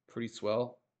 Pretty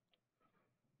swell.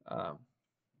 Um,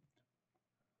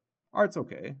 Art's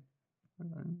okay.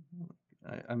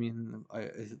 I mean,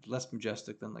 is it less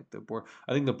majestic than like the board?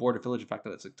 I think the Board of Village, the fact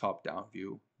that it's a top-down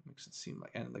view makes it seem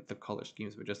like, and like the color scheme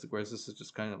is majestic, whereas this is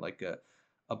just kind of like a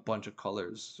bunch of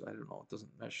colors. I don't know. It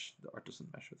doesn't mesh. The art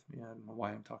doesn't mesh with me. I don't know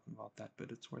why I'm talking about that,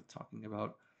 but it's worth talking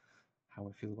about how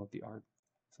I feel about the art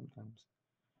sometimes.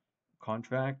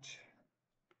 Contract.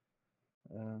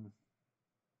 Um,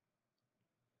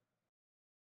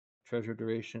 Treasure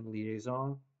Duration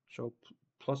Liaison. Show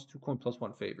 +2 coin,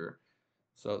 +1 favor.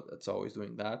 So that's always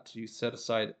doing that. You set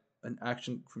aside an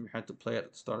action from your hand to play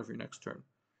at the start of your next turn.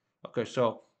 Okay,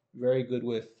 so very good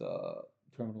with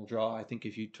terminal draw. I think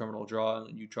if you terminal draw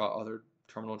and you draw other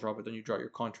terminal draw, but then you draw your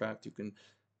contract, you can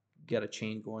get a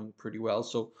chain going pretty well.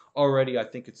 So already I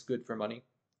think it's good for money,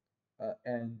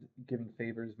 and giving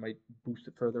favors might boost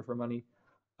it further for money.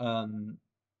 Um,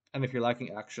 and if you're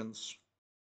lacking actions,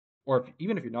 or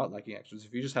even if you're not liking actions,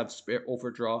 if you just have spare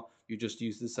overdraw, you just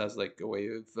use this as like a way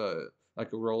of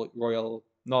like a royal,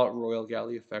 not royal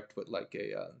galley effect, but like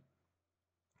a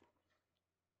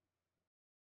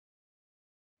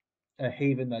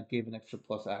haven that gave an extra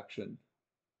plus action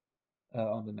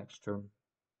on the next turn.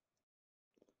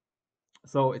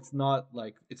 So it's not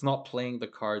playing the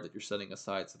card that you're setting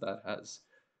aside, so that has,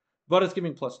 but it's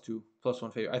giving +2,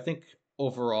 +1 favor. I think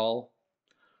overall,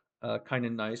 kind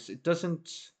of nice. It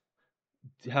doesn't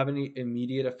have any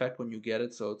immediate effect when you get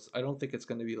it, so I don't think it's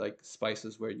going to be like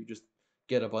Spices where you just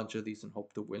get a bunch of these and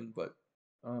hope to win, but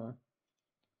uh,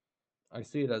 I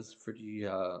see it as pretty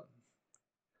a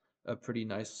pretty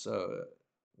nice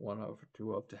one of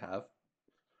two of to have.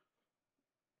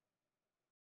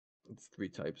 It's 3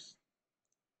 types.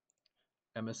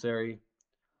 Emissary,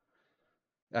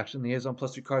 action liaison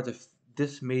 +3 cards. If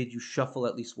this made you shuffle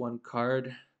at least 1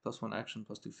 card, +1 action,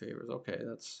 +2 favors. Okay,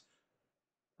 that's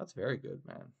very good,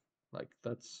 man. Like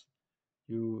that's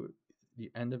you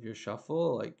the end of your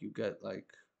shuffle, like you get like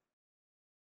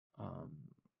um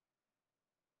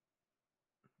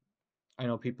I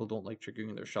know people don't like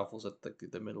triggering their shuffles at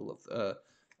the middle of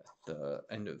the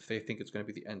end of, they think it's going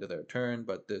to be the end of their turn,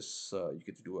 but this you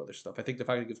get to do other stuff. I think the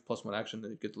fact it gives +1 action,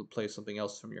 then you get to play something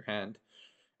else from your hand,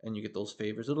 and you get those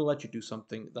favors. It'll let you do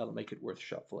something that'll make it worth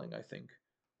shuffling, I think,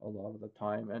 a lot of the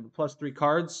time. And +3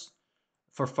 cards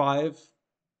for 5,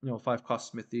 5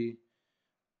 cost Smithy.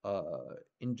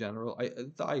 In general,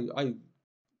 I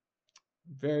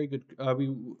very good.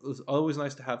 It was always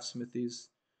nice to have Smithies.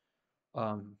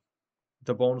 Um,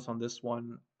 the bonus on this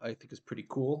one I think is pretty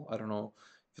cool. I don't know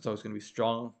if it's always going to be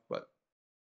strong, but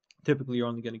typically you're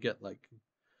only going to get like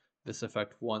this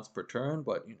effect once per turn.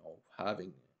 But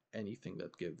having anything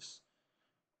that gives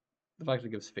the fact that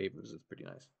it gives favors is pretty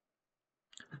nice.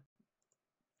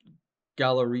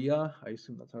 Galleria, I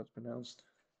assume that's how it's pronounced.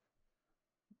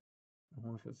 I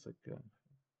don't know if it's like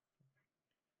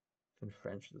in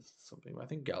French. This is something. I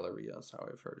think Galleria is how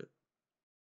I've heard it.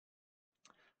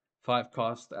 5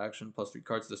 cost action +3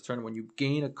 cards this turn. When you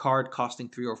gain a card costing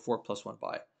 3 or 4 +1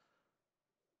 buy.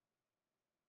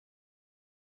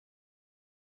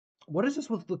 What is this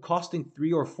with the costing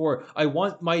 3 or 4? I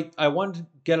want to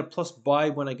get a plus buy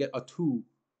when I get a 2.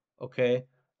 Okay?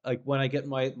 Like when I get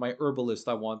my herbalist,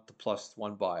 I want the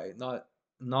 +1 buy.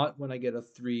 Not when I get a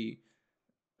 3.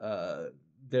 Uh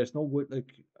there's no wood,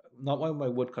 like not one of my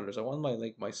woodcutters. I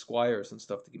want my squires and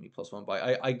stuff to give me +1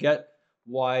 buy. I get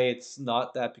why it's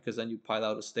not that, because then you pile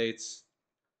out estates.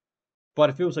 But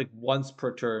if it was like once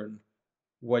per turn,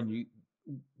 when you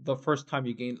the first time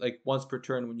you gain like once per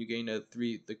turn when you gain a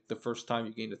three, the first time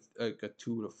you gain a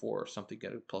 2 to 4 or something,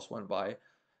 get a +1 buy,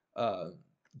 uh,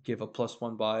 give a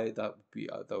 +1 buy, that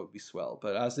would be swell.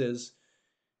 But as is,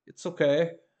 it's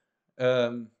okay.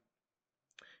 Um,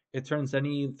 it turns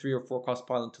any 3 or 4 cost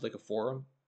pile into like a forum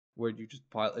where you just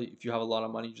pile. If you have a lot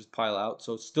of money, you just pile out.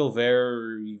 So it's still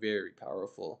very, very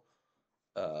powerful.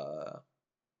 Uh,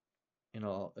 in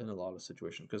a lot of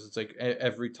situations because it's like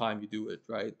every time you do it,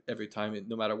 right? Every time,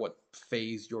 no matter what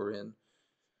phase you're in.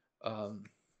 Um,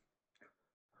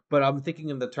 but I'm thinking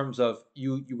in the terms of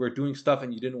you were doing stuff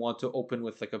and you didn't want to open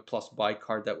with like a plus buy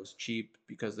card that was cheap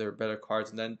because there are better cards,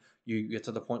 and then you get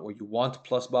to the point where you want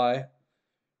plus buy,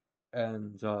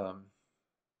 and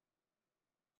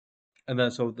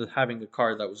then so having the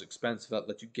card that was expensive that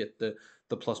let you get the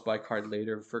plus buy card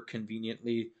later for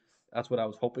conveniently. That's what I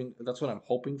was hoping. That's what I'm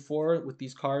hoping for with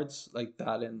these cards like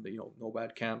that, and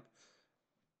Nomad Camp.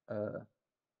 Uh,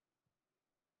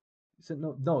 is it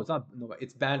no? No, it's not Nomad.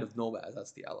 It's Band of Nomad.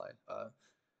 That's the ally.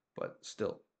 But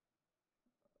still,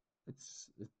 it's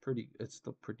pretty. It's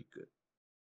still pretty good,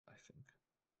 I think.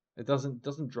 It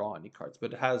doesn't draw any cards,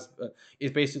 but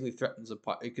it basically threatens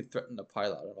it could threaten a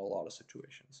pile out in a lot of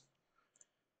situations.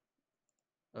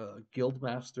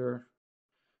 Guildmaster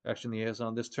action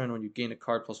liaison. This turn, when you gain a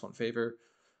card +1 favor,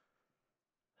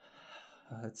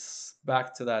 it's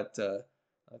back to that.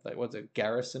 Like what's it,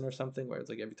 Garrison or something, where it's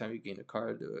like every time you gain a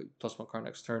card, +1 card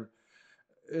next turn.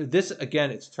 This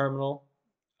again, it's terminal.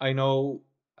 I know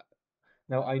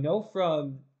now. I know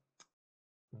from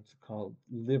what's it called,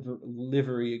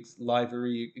 livery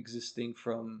existing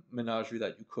from Menagerie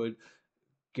that you could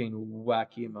gain a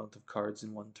wacky amount of cards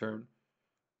in one turn,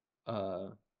 uh,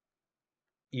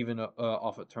 even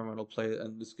off a terminal play,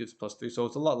 and this gives +3. So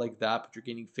it's a lot like that, but you're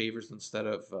gaining favors instead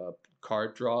of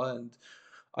card draw. And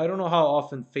I don't know how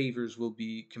often favors will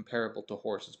be comparable to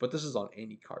horses, but this is on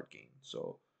any card game.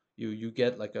 So you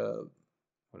get like a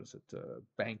what is it,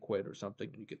 banquet or something,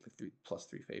 and you get like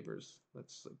 +3 favors.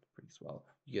 That's like pretty swell.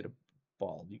 You get a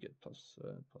ball, you get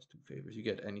 +2 favors. You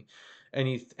get any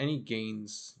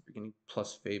gains, you're getting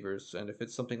plus favors. And if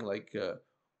it's something like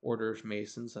Order of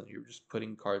Masons, and you're just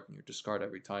putting cards in your discard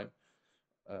every time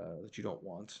that you don't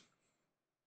want,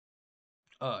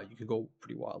 you could go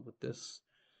pretty wild with this.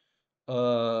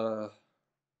 Uh,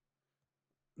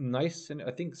 I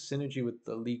think synergy with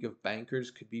the League of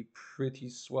Bankers could be pretty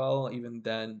swell. Even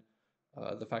then,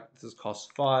 the fact that this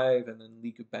costs 5, and then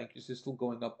League of Bankers is still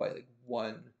going up by like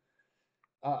 1.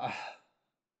 Uh,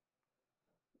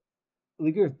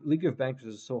 League of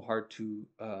Bankers is so hard to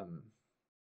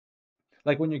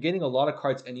like when you're getting a lot of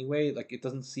cards anyway. Like it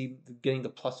doesn't seem getting the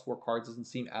 +4 cards doesn't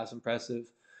seem as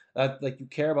impressive. Like you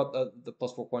care about the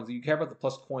 +4 coins. You care about the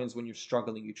plus coins when you're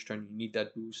struggling each turn. You need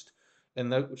that boost,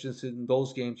 and that which is in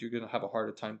those games you're gonna have a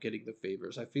harder time getting the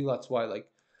favors. I feel that's why like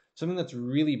something that's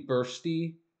really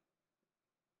bursty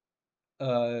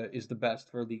is the best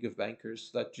for League of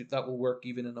Bankers. That will work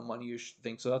even in a money-ish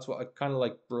thing. So that's what I kind of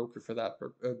like Broker for that.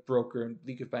 Broker and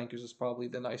League of Bankers is probably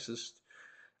the nicest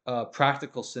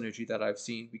practical synergy that I've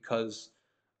seen because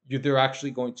they're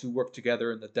actually going to work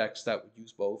together in the decks that would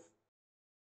use both.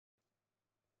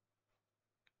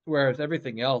 Whereas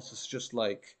everything else is just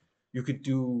like you could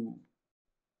do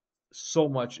so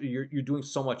much. You're doing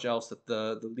so much else that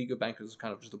the League of Bankers is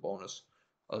kind of just a bonus,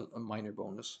 a minor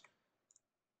bonus.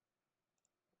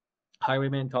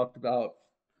 Highwayman talked about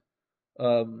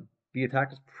the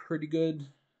attack is pretty good.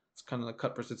 It's kind of the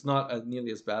cut person. It's not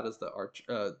nearly as bad as the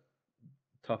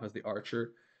tough as the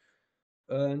archer.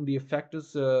 And the effect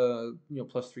is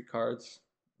 +3 cards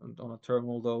on a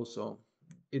terminal though, so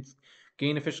it's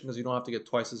gain efficient because you don't have to get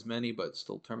twice as many, but it's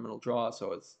still terminal draw,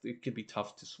 so it could be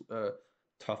tough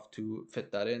to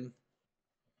fit that in.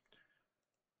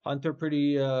 Hunter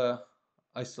pretty I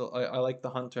like the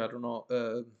Hunter. I don't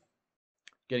know,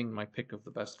 getting my pick of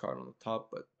the best card on the top,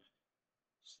 but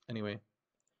anyway.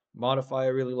 Modify I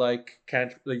really like.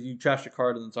 Can't like you trash a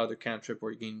card and it's either cantrip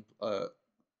or you gain a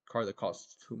card that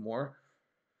costs 2 more.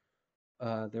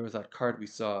 There was that card we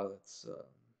saw that's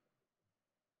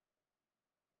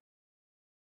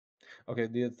okay.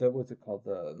 The what's it called?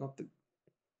 The not the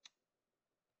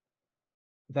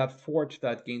that fort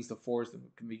that gains the force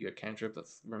that can be a cantrip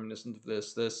that's reminiscent of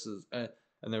this. This is and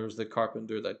there was the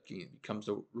carpenter that becomes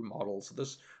a remodel. So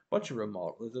there's a bunch of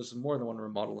remodel. There's more than one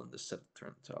remodel in this set.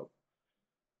 Turns out.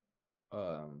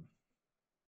 Um,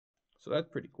 so that's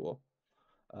pretty cool.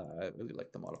 I really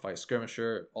like the modifier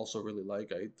skirmisher. Also really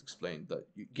like I explained that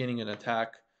you gaining an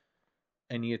attack,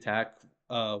 any attack,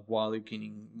 while you're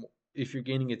gaining, if you're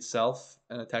gaining itself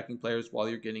and attacking players while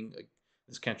you're getting like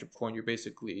this cantrip coin, you're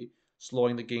basically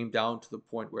slowing the game down to the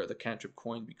point where the cantrip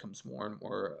coin becomes more and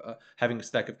more, having a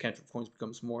stack of cantrip coins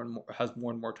becomes more and more, has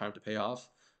more and more time to pay off.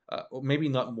 Or maybe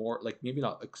not more, like maybe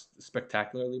not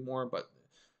spectacularly more, but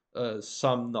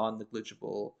some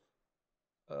non-negligible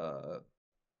uh,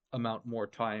 amount more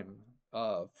time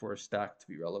for a stack to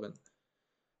be relevant.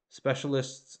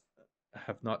 Specialists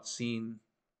have not seen.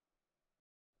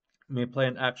 You may play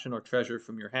an action or treasure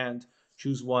from your hand.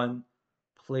 Choose one,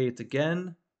 play it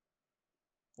again,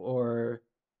 or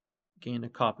gain a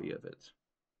copy of it.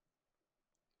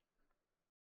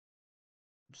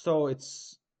 So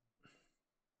it's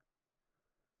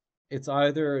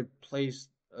either place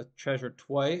a treasure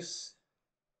twice,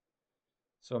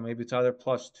 so maybe it's either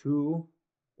 +2,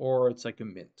 or it's like a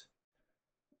mint.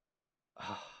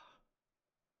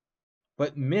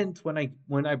 But mint, when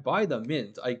I buy the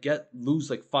mint, I lose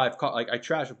like 5 cards. Like I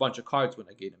trash a bunch of cards when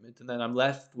I gain a mint, and then I'm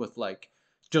left with like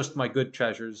just my good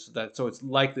treasures. So it's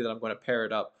likely that I'm going to pair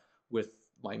it up with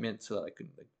my mint so that I can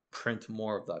like print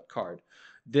more of that card.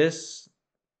 This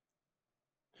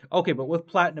Okay, but with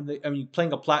platinum, I mean,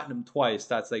 playing a platinum twice,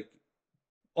 that's like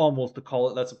almost a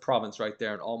colony. That's a province right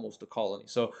there, and almost a colony.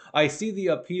 So I see the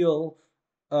appeal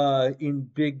in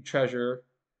big treasure.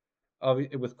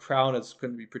 With crown, it's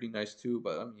going to be pretty nice too.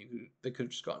 But I mean, they could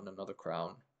have just gotten another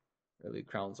crown. Really,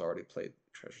 crown's already played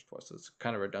treasures twice, so it's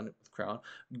kind of redundant with crown.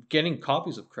 Getting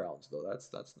copies of crowns though,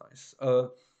 that's nice.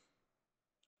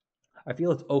 I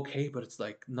feel it's okay, but it's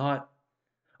like not.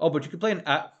 Oh, but you can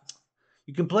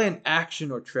play an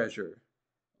action or treasure.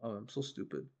 Oh, I'm so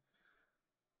stupid.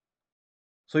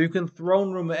 So you can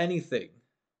throne room anything,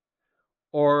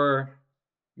 or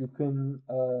you can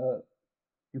uh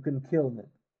you can kill them.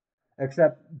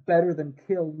 Except better than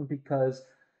kill them because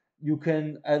you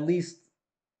can at least,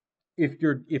 if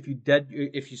you dead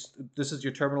if you this is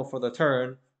your terminal for the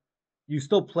turn, you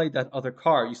still played that other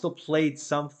card. You still played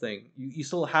something. You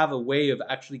still have a way of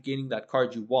actually gaining that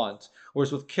card you want.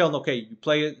 Whereas with Kiln, okay, you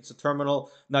play it, it's a terminal.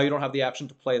 Now you don't have the action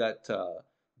to play that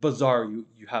Bazaar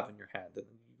you have in your hand. And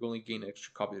you only gain an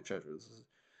extra copy of treasures.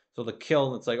 So the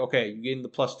Kiln, it's like, okay, you gain the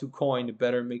 +2 coin, you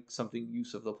better make something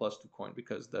use of the +2 coin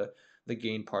because the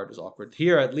gain part is awkward.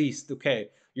 Here, at least, okay,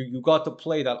 you got to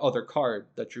play that other card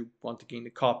that you want to gain a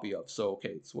copy of. So,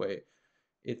 okay,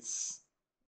 it's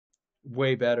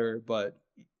way better, but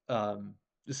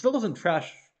it still doesn't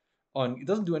trash on. It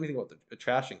doesn't do anything about the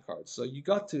trashing cards. So you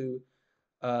got to.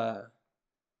 Uh,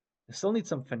 you still need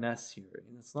some finesse here,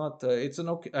 and it's not. It's an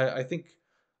okay. I think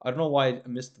I don't know why I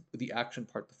missed the action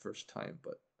part the first time,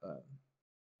 but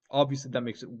obviously that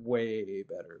makes it way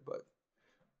better. But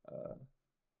uh,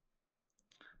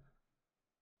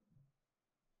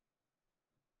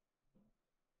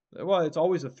 well, it's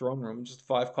always a throne room. Just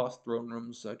 5 cost throne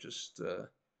rooms. I just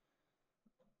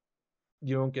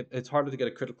you don't get. It's harder to get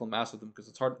a critical mass of them because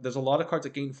it's hard. There's a lot of cards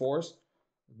that gain 4s,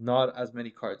 not as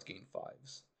many cards gain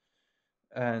 5s.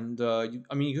 And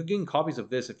I mean, you could gain copies of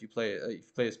this if you play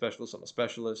a specialist on a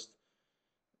specialist.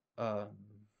 Um,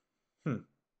 hmm.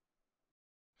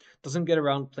 Doesn't get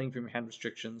around playing from your hand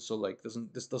restrictions, so like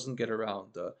doesn't get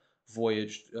around the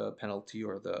voyage penalty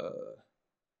or the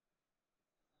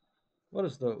what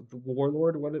is the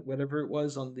warlord whatever it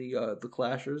was on the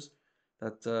clashers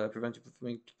that prevent you from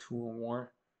playing 2 or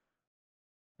more.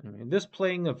 I mean, this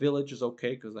playing a village is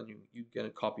okay because then you get a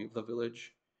copy of the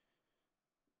village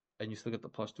and you still get the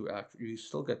 +2 action. You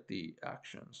still get the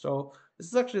action. So this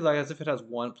is actually like as if it has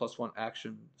 1+1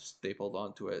 action stapled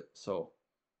onto it. So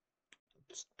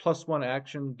 +1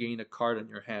 action, gain a card in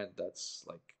your hand. That's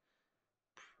like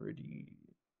pretty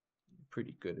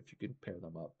pretty good if you can pair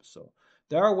them up. So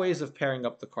there are ways of pairing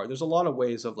up the card. There's a lot of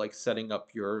ways of like setting up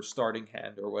your starting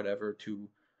hand or whatever to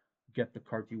get the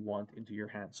card you want into your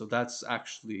hand. So that's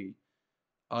actually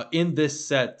in this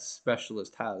set,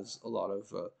 Specialist has a lot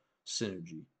of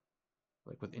synergy,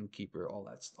 like with Innkeeper, all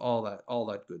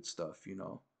that good stuff.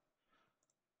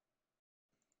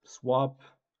 Swap.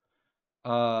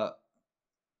 Uh,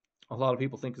 a lot of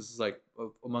people think this is like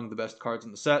among the best cards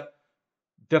in the set.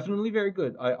 Definitely very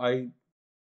good.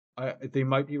 They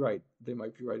might be right. They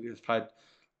might be right. It's had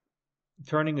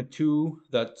turning a 2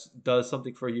 that does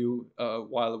something for you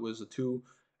while it was a 2,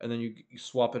 and then you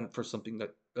swap it for something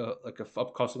that like a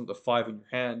up costing the 5 in your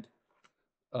hand,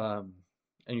 um,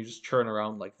 and you just churn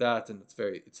around like that, and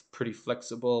it's pretty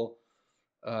flexible.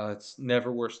 It's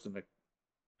never worse than a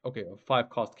 5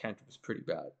 cost cantrip is pretty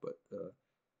bad, but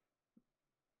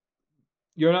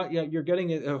you're not yeah you're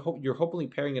getting it. You're hopefully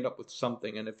pairing it up with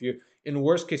something, and if you in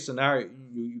worst case scenario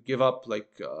you give up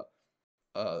like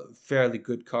a fairly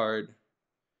good card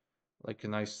like a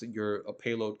nice you're a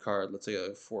payload card, let's say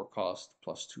a 4 cost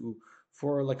 +2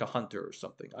 for like a hunter or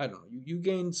something. I don't know. You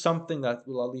gain something that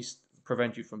will at least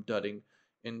prevent you from dudding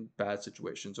in bad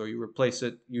situations, or you replace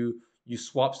it. You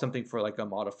swap something for like a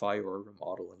modify or a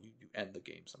remodel, and you end the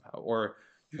game somehow. Or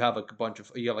you have like a bunch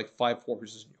of you have like 5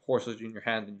 horses in your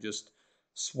hand, and you just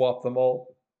swap them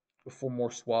all for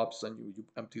more swaps, and you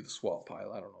empty the swap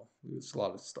pile. I don't know. There's a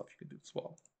lot of stuff you can do to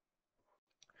swap.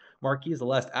 Marquee is the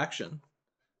last action.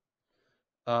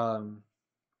 Um,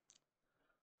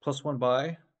 +1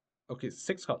 buy. Okay,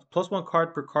 6 cards. +1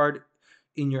 card per card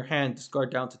in your hand.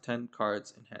 Discard down to 10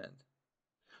 cards in hand.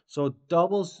 So it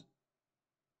doubles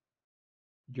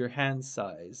your hand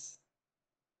size.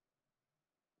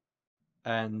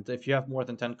 And if you have more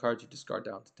than 10 cards, you discard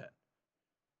down to 10.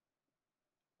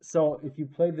 So if you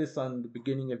play this on the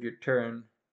beginning of your turn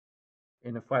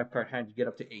in a 5 card hand, you get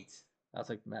up to 8. That's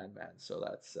like Madman. So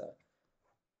that's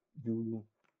you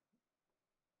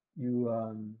you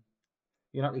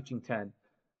you're not reaching 10.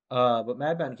 But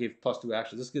Madman gave +2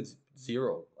 actions. This gives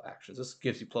 0 actions. This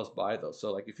gives you plus buy though.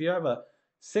 So like if you have a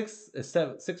 6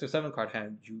 or 7 card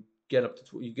hand, you get up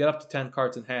to 10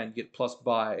 cards in hand. You get plus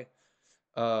buy.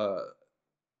 Uh,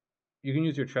 you can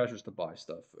use your treasures to buy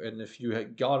stuff. And if you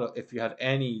had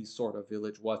any sort of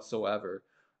village whatsoever,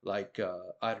 like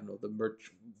I don't know, the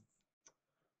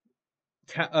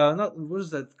not what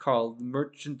is that called?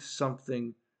 Merchant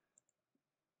something.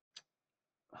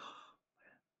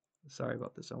 Sorry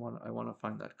about this. I want to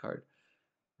find that card.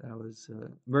 That was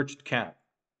Merchant Camp.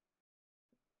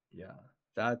 Yeah,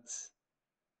 that's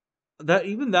that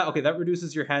even that okay, that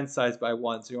reduces your hand size by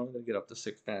 1, so you're only gonna get up to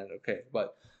 6 hand. Okay,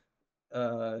 but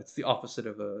it's the opposite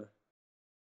of a.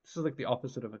 This is like the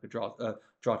opposite of like a draw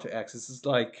to X. This is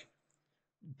like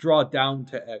draw down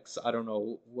to X. I don't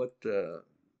know what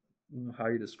how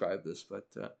you describe this, but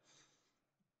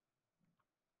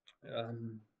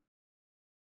um,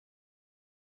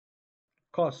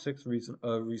 cost 6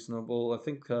 reasonable. I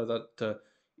think that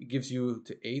it gives you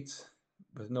to 8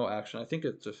 with no action. I think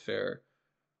it's a fair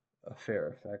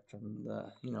effect, and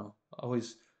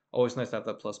always nice to have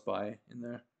that plus buy in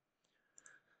there.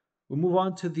 We'll move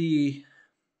on to the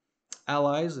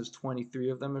allies. There's 23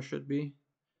 of them. There should be.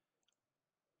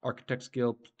 Architect's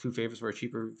Guild, 2 favors for a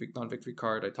cheaper non-victory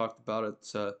card. I talked about it.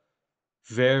 It's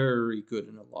very good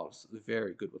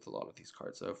very good with a lot of these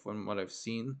cards. From what I've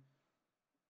seen.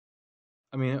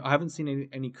 I mean, I haven't seen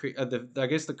any I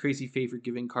guess the crazy favor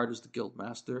giving card is the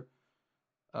Guildmaster.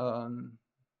 Um,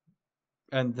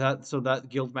 and that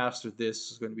Guildmaster,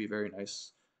 this is going to be very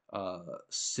nice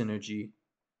synergy.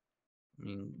 I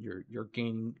mean, you're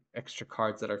gaining extra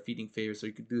cards that are feeding favors, so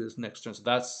you could do this next turn. So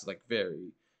that's like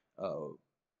uh,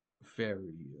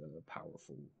 very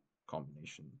powerful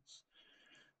combinations.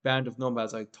 Band of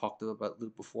Nomads I talked about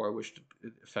before. I wished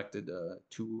it affected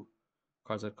 2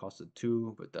 cards that costed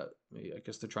 2, but I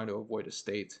guess they're trying to avoid a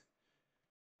state.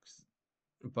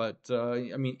 But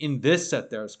I mean, in this set,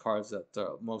 there's cards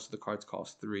that most of the cards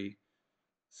cost 3,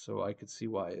 so I could see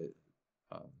why it.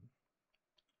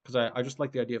 Because I just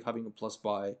like the idea of having a plus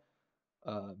buy,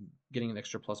 getting an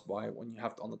extra plus buy when you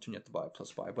have to on the turn you have to buy a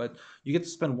plus buy. But you get to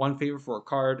spend 1 favor for a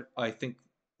card. I think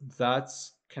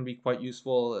that's can be quite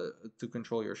useful to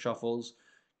control your shuffles.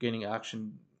 Gaining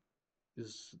action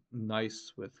is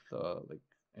nice with like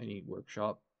any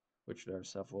workshop, which there are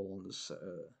several in this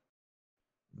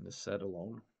set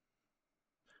alone.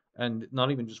 And not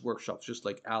even just workshops, just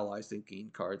like allies. They gain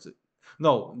cards.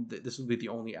 No, this would be the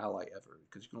only ally ever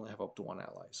because you can only have up to 1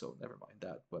 ally. So never mind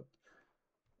that. But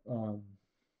um,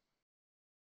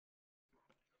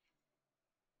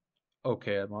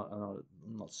 okay, I'm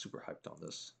not super hyped on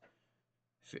this.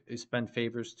 Spend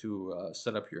favors to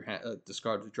set up your hand,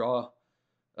 discard to draw.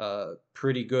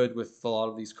 Pretty good with a lot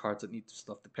of these cards that need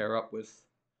stuff to pair up with.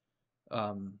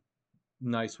 Um,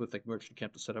 nice with like Merchant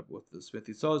Camp to set up with the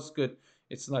Smithy. So it's good.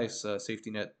 It's nice safety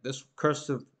net. This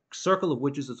Cursive Circle of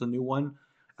Witches is a new one.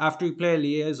 After you play a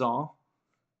liaison,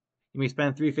 you may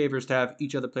spend 3 favors to have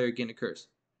each other player gain a curse.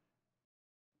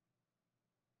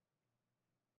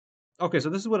 Okay, so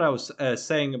this is what I was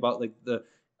saying about like the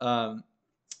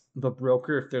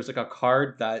broker. If there's like a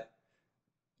card that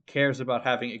cares about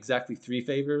having exactly 3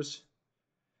 favors,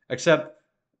 except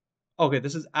okay,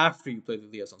 this is after you play the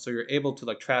liaison, so you're able to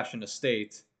like trash an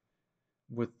estate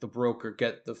with the broker,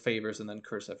 get the favors, and then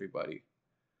curse everybody.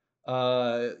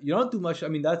 You don't do much. I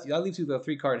mean, that leaves you with a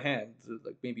 3 card hand,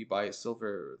 like maybe buy a silver,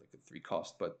 or like a 3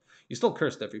 cost, but you still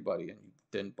cursed everybody and you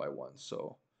didn't buy one.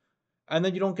 So, and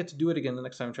then you don't get to do it again the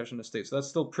next time you trash an estate. So that's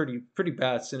still pretty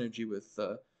bad synergy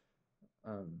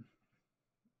um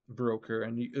broker,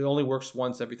 and it only works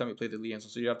once every time you play the liaison.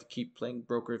 So you have to keep playing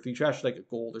broker. If you trash like a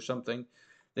gold or something,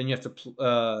 then you have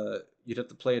to you'd have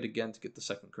to play it again to get the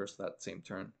second curse that same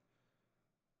turn.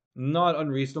 Not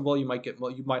unreasonable. You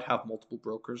might have multiple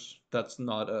brokers. That's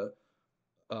not a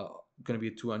going to be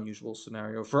a too unusual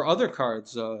scenario. For other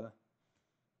cards,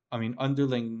 I mean,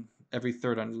 underling, every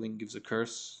third underling gives a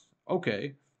curse.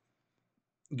 Okay.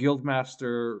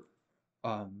 Guildmaster,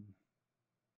 um,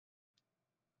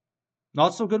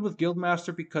 not so good with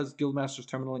Guildmaster because Guildmaster's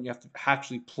terminal and you have to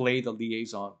actually play the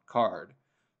liaison card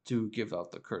to give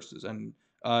out the curses. And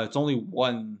it's only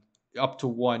one, up to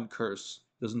one curse.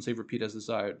 Doesn't say repeat as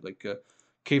desired. Like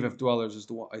Cave of Dwellers is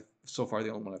the one, so far the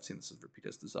only one I've seen that says repeat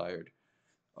as desired.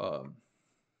 Um,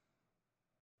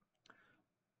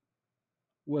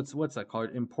 what's that called?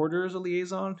 Importer is a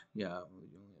liaison? Yeah,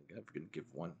 you're only ever gonna give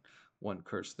one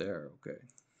curse there. Okay.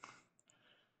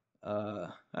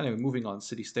 Anyway, moving on.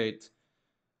 City State.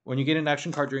 When you get an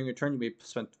action card during your turn, you may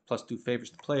spend +2 favors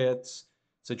to play it.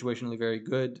 Situationally very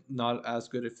good. Not as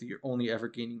good if you're only ever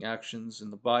gaining actions in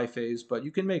the buy phase, but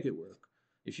you can make it work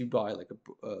if you buy like a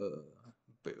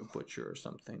butcher or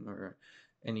something, or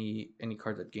any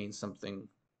card that gains something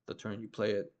the turn you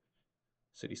play it.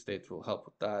 City State will help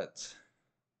with that.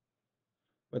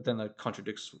 But then that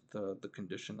contradicts the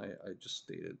condition I just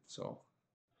stated. So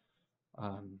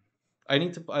um,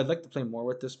 I'd like to play more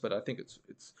with this, but I think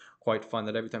it's quite fun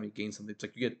that every time you gain something, it's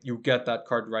like you get that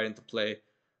card right into play.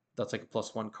 That's like a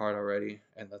 +1 card already,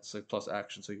 and that's a plus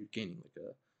action, so you're getting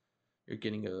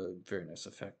a very nice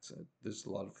effect. There's a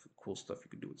lot of cool stuff you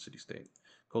can do with City State.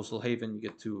 Coastal Haven, you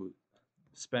get to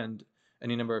spend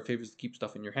any number of favors to keep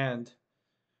stuff in your hand.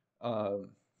 Um,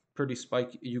 Pretty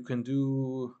spiky. You can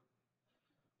do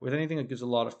with anything that gives a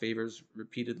lot of favors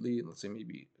repeatedly. Let's say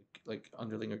maybe like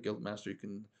Underling or Guildmaster,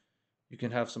 you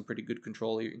can have some pretty good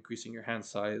control. You're increasing your hand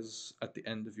size at the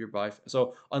end of your buy.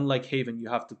 So unlike Haven, you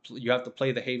have to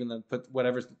play the Haven and put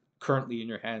whatever's currently in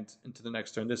your hand into the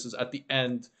next turn. This is at the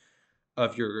end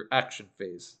of your action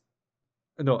phase.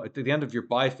 No, at the end of your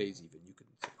buy phase even you can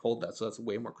hold that. So that's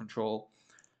way more control.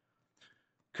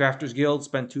 Crafters Guild,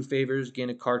 spend 2 favors, gain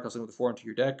a card costing with 4 into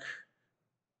your deck.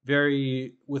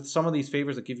 Very with some of these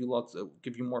favors that give you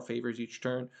more favors each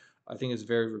turn. I think it's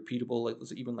very repeatable. Like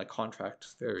even like contract,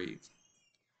 very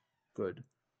good.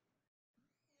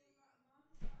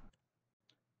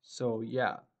 So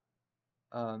yeah,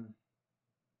 um,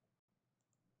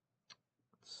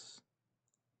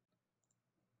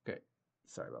 okay,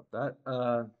 sorry about that.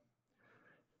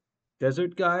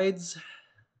 Desert guides.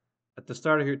 At the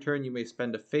start of your turn, you may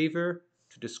spend a favor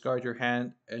to discard your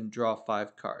hand and draw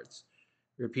 5 cards.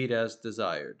 Repeat as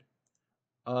desired.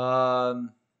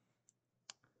 Um,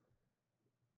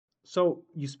 so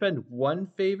you spend 1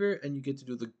 favor and you get to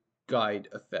do the guide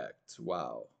effect.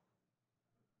 Wow.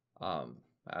 Um,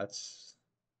 that's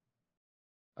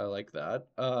I like that.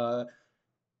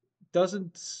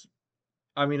 Doesn't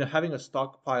I mean having a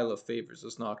stockpile of favors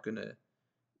is not gonna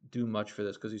do much for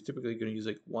this because he's typically gonna use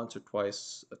like once or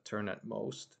twice a turn at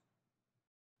most.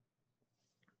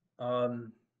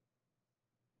 Um,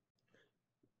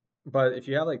 but if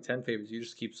you have like 10 favors, you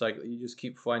just keep cycling. You just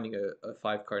keep finding a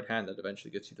 5 card hand that eventually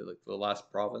gets you to like the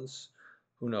last province.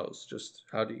 Who knows? Just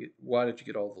why did you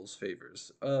get all those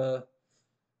favors?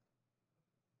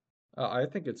 I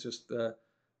think it's just a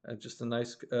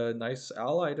nice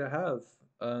ally to have.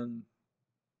 Um,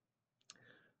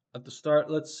 at the start,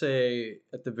 let's say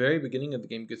at the very beginning of the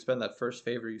game, you could spend that first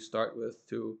favor you start with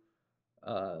to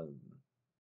um,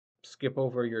 skip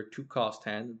over your 2 cost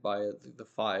hand and buy the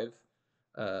 5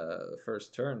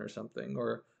 first turn or something.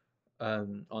 Or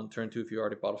on turn 2, if you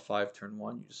already bought a 5 turn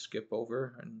 1, you just skip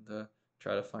over and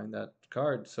try to find that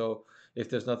card. So if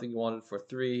there's nothing you wanted for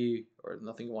 3 or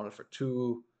nothing you wanted for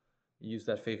 2, you use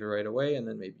that favor right away, and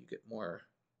then maybe you get more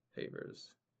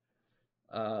favors.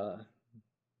 Uh,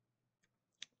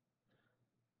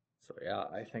 so yeah,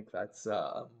 I think that's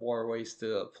more ways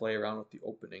to play around with the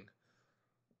opening.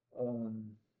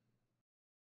 Um,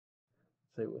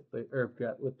 say with the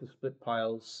with the split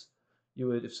piles, you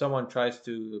would if someone tries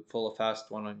to pull a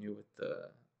fast one on you with the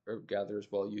herb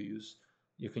gatherers, well, you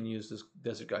can use this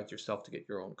desert guide yourself to get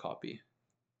your own copy.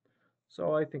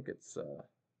 So I think it's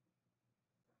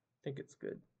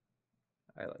good.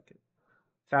 I like it.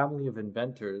 Family of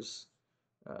Inventors.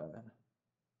 Uh,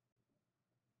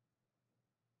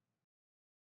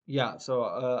 yeah, so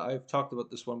I've talked about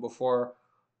this one before.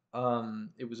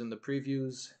 It was in the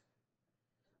previews,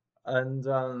 and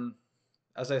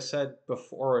as I said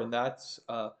before, in my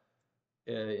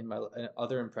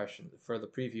other impression for the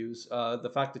previews, the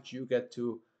fact that you get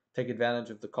to take advantage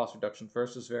of the cost reduction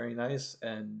first is very nice,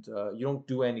 and you don't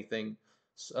do anything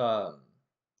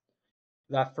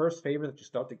That first favor that you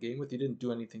start the game with, you didn't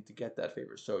do anything to get that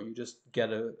favor, so you just get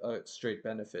a straight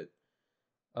benefit.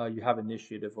 You have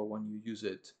initiative or when you use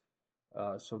it.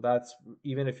 So that's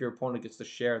even if your opponent gets to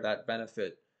share that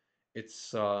benefit,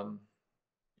 it's um,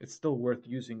 it's still worth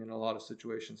using in a lot of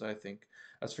situations, I think.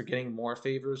 As for getting more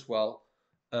favors, well,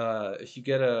 if you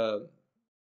get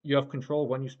you have control of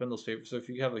when you spend those favors. So if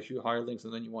you have a few hirelings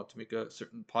and then you want to make a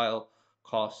certain pile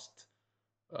cost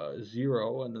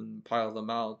 0 and then pile them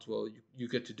out, well, you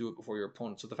get to do it before your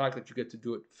opponent. So the fact that you get to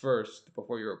do it first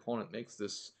before your opponent makes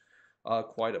this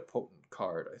quite a potent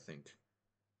card, I think.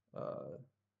 Uh,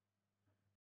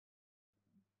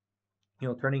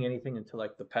 Turning anything into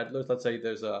like the peddlers. Let's say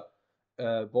there's a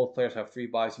both players have 3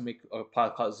 buys. You make a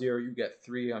pile cost 0. You get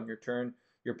 3 on your turn.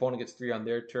 Your opponent gets 3 on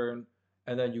their turn,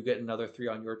 and then you get another 3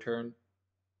 on your turn,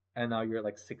 and now you're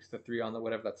like 6-3 on the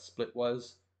whatever that split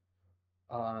was,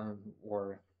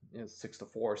 or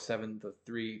 6-4,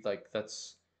 7-3. Like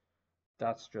that's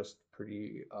just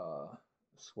pretty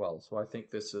swell. So I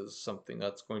think this is something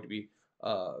that's going to be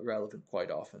relevant quite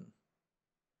often.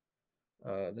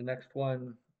 The next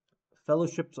one,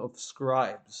 Fellowships of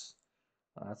Scribes.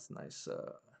 That's nice.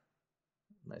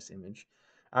 Nice image.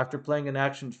 After playing an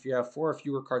action, if you have 4 or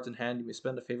fewer cards in hand, you may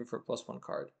spend a favor for a +1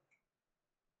 card.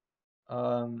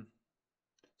 Um,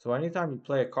 so anytime you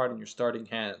play a card in your starting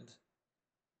hand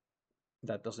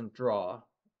that doesn't draw,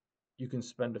 you can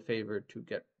spend a favor to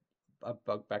get a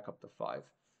bug back up to 5.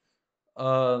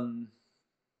 Um,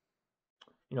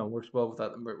 works well with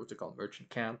that. What's it called? Merchant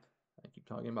Camp. I keep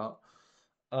talking about.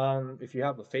 If you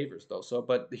have the favors though. So,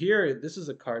 but here, this is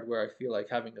a card where I feel like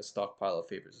having a stockpile of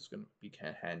favors is going to be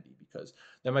handy because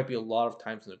there might be a lot of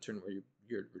times in a turn where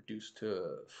you're reduced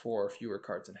to 4 or fewer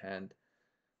cards in hand.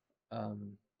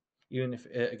 Um, Even if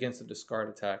against a discard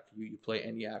attack, you play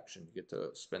any action, you get to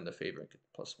spend a favor and get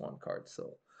 +1 card.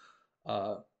 So,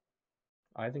 uh,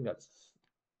 I think that's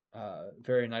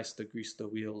very nice to grease the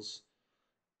wheels.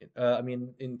 I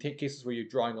mean, in cases where you're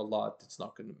drawing a lot, it's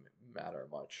not going to matter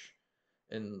much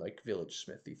in like village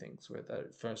smithy things where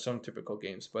that for some typical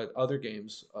games, but other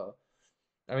games,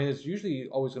 I mean, it's usually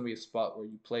always going to be a spot where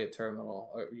you play a terminal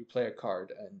or you play a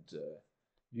card and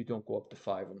you don't go up to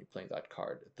 5 when you're playing that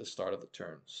card at the start of the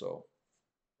turn. So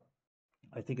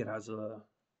I think it has a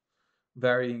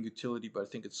varying utility, but I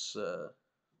think it's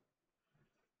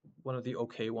one of the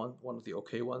okay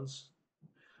ones.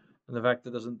 And the fact that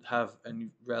it doesn't have any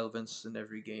relevance in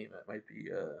every game, it might be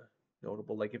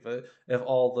notable. Like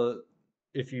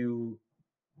if you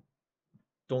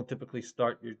don't typically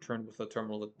start your turn with a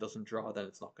terminal that doesn't draw, then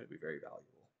it's not going to be very valuable.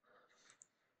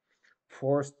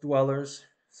 Forest dwellers,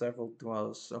 several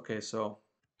dwellers. Okay, so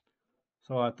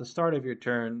at the start of your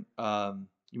turn,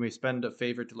 you may spend a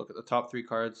favor to look at the top 3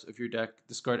 cards of your deck,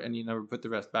 discard any number, put the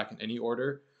rest back in any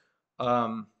order.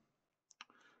 Um,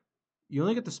 you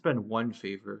only get to spend 1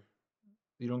 favor.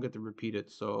 You don't get to repeat it,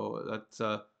 so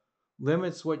that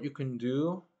limits what you can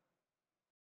do.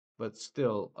 But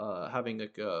still, having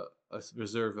like a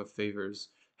reserve of favors,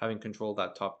 having control of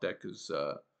that top deck is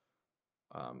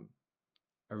um,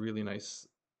 a really nice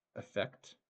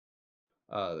effect.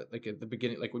 Like at the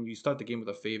beginning, like when you start the game with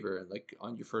a favor, and like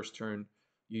on your first turn,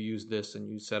 you use this and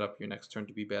you set up your next turn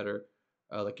to be better.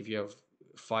 Like if you have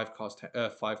 5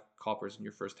 coppers in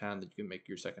your first hand, that you can make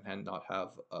your second hand not have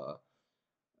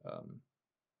um,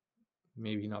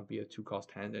 maybe not be a 2 cost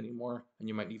hand anymore, and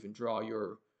you might even draw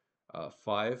your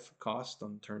 5 cost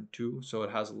on turn 2. So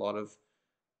it has a lot of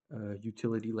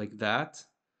utility like that.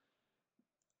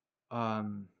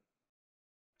 Um,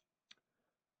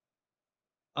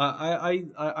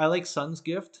 I like Sun's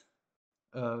Gift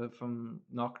from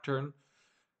Nocturne.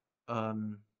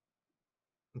 Um,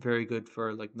 Very good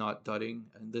for like not dudding,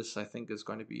 and this I think is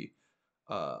going to be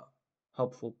uh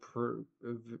helpful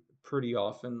pretty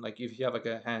often. Like if you have like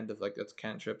a hand of like that's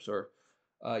cantrips or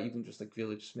even just like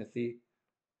village smithy,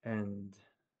 and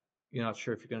you're not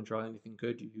sure if you're going to draw anything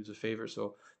good, you use a favor.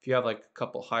 So if you have like a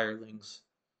couple hirelings,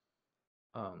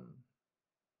 um,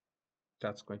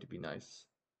 that's going to be nice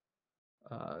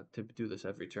to do this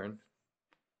every turn.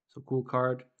 So cool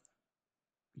card.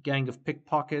 Gang of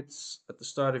Pickpockets. At the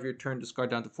start of your turn,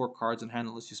 discard down to 4 cards and hand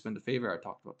unless you spend a favor. I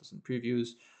talked about this in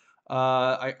previews.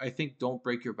 I think don't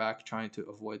break your back trying to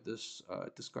avoid this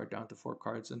discard down to 4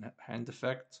 cards and hand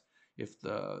effect if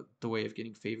the way of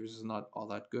getting favors is not all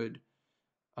that good.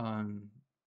 Um,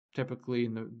 Typically,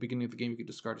 in the beginning of the game, you can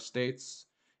discard estates.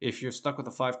 If you're stuck with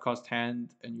a 5 cost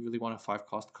hand and you really want a 5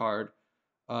 cost card,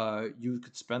 you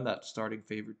could spend that starting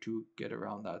favor to get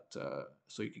around that,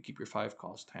 so you could keep your 5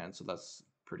 cost hand. So that's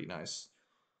pretty nice.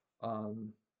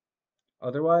 Um,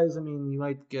 Otherwise, I mean, you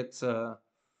might get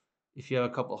if you have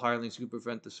a couple hirelings, you can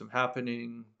prevent this from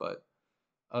happening. But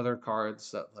other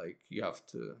cards that like you have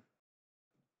to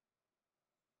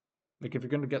like if you're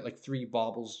gonna get like three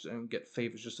baubles and get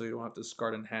favors just so you don't have to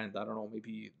discard in hand, I don't know.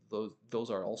 Maybe those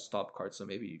are all stop cards, so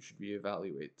maybe you should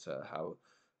reevaluate how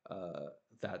uh,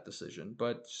 that decision.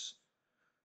 But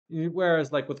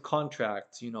whereas like with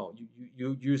contracts, you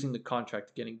using the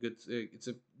contract, getting good,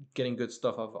 getting good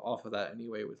stuff off of that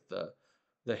anyway with the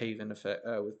Haven effect,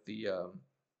 with the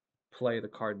play the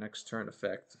card next turn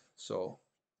effect. So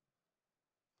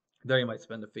there you might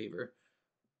spend a favor.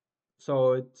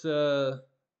 So it's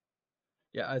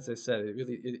yeah, as I said,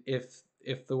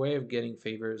 if the way of getting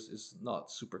favors is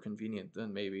not super convenient,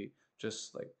 then maybe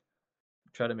just like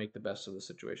try to make the best of the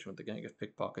situation with the gang of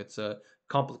pickpockets.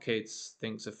 Complicates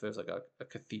things if there's like a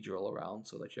cathedral around,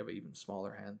 so that you have an even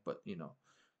smaller hand. But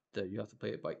that you have to play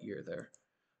it by ear there.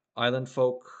 Island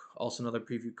Folk, also another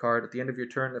preview card. At the end of your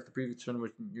turn, if the previous turn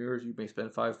was yours, you may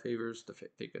spend 5 favors to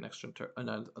take an extra turn,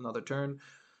 another turn.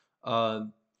 Uh,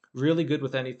 really good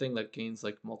with anything that gains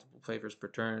like multiple favors per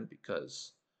turn,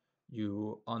 because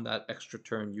you on that extra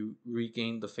turn you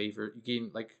regain the favor. You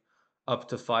gain like up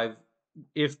to 5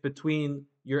 if between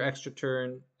your extra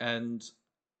turn and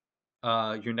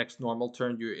your next normal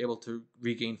turn you're able to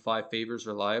regain 5 favors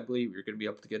reliably. You're going to be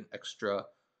able to get an extra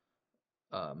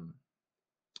um,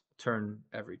 turn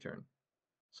every turn.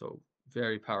 So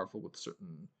very powerful with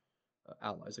certain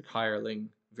allies like hireling,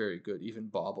 very good. Even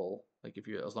bauble, like if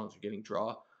you as long as you're getting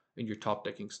draw and you're top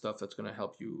decking stuff, that's going to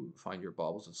help you find your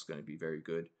baubles. It's going to be very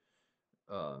good.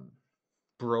 Um,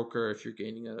 broker, if you're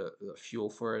gaining a fuel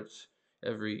for it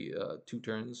every 2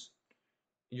 turns.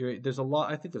 There's a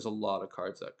lot. I think there's a lot of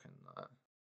cards that can.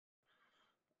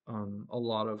 A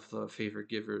lot of the favor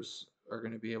givers are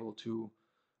going to be able to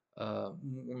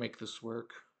make this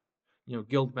work.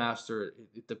 Guildmaster.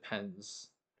 It depends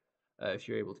if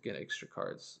you're able to get extra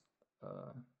cards.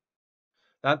 Uh,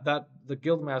 that the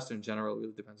Guildmaster in general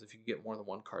really depends if you can get more than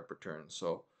one card per turn.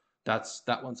 So that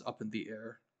one's up in the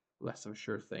air, less of a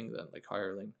sure thing than like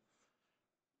hireling.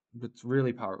 It's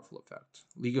really powerful effect.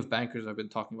 League of Bankers, I've been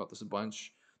talking about this a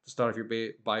bunch. The start of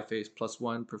your buy phase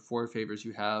 +1 per 4 favors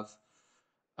you have.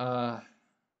 Uh,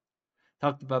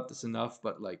 Talked about this enough,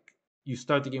 but like you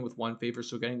start the game with 1 favor,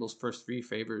 so getting those first 3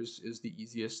 favors is the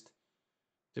easiest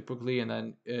typically, and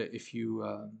then if you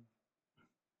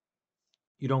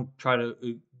don't try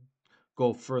to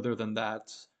go further than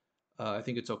that, I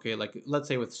think it's okay. Like let's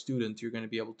say with student, you're going to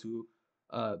be able to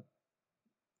uh,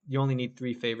 you only need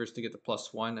 3 favors to get the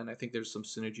 +1, and I think there's some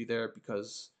synergy there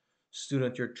because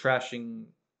student you're trashing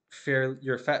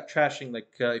trashing like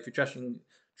if you're trashing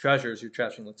treasures, you're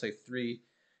trashing let's say 3.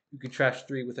 You can trash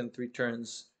 3 within 3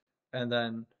 turns, and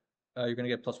then you're gonna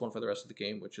get +1 for the rest of the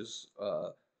game, which is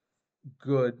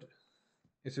good.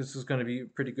 This is going to be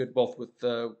pretty good both with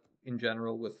in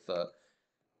general with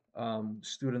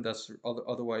student that's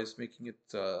otherwise making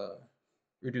it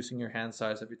reducing your hand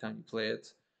size every time you play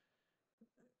it,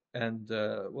 and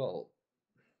well,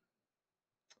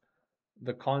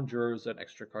 the conjurer is an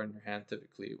extra card in your hand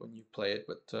typically when you play it,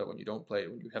 but when you don't play it,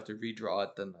 when you have to redraw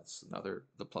it, then that's another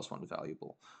the +1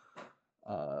 valuable.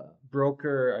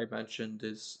 Broker I mentioned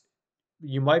is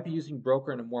you might be using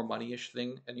broker in a more money-ish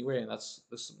thing anyway, and that's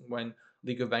this when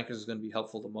League of Bankers is going to be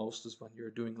helpful the most is when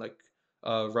you're doing like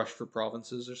rush for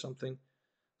provinces or something.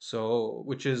 So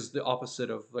which is the opposite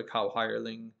of like how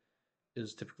hireling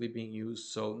is typically being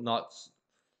used. So not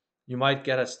you might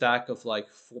get a stack of like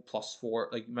 4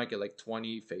 +4, like you might get like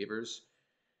 20 favors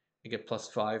and get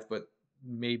 +5, but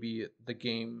maybe the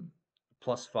game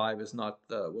 +5 is not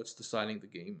what's deciding the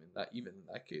game in that even in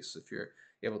that case. If you're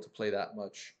able to play that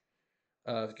much,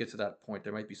 get to that point,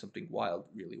 there might be something wild,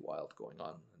 really wild going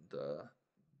on,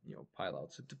 and pile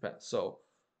outs. It depends. So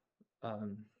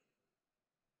um,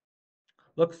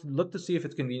 look to see if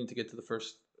it's convenient to get the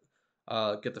first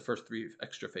 3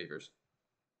 extra favors.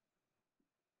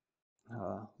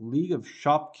 League of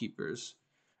Shopkeepers.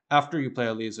 After you play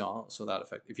a liaison, so that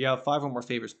effect. If you have 5 or more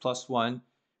favors, +1,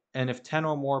 and if 10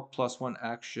 or more, +1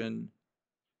 action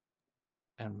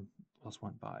and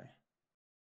 +1 buy.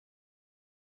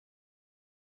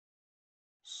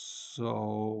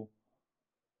 So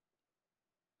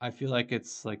I feel like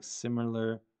it's like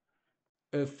similar.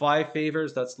 5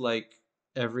 favors, that's like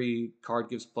every card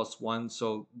gives +1.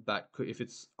 So that could, if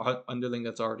it's underling,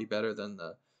 that's already better than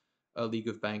the League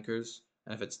of Bankers.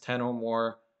 And if it's 10 or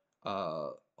more,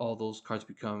 all those cards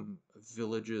become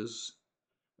villages.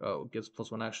 Gives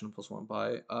 +1 action and +1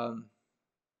 buy.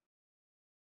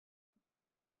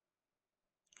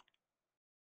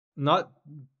 Not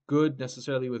good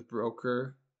necessarily with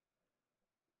broker.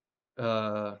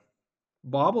 Uh,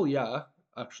 Bobble, yeah.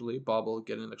 actually. Bobble,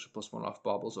 getting an extra +1 off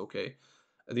Bobble's okay.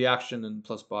 The action and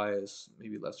plus buy is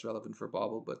maybe less relevant for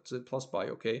Bobble, but plus buy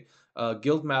okay.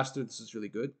 Guildmaster, this is really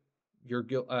good. Your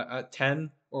guild at 10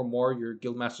 or more, your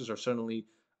Guildmasters are suddenly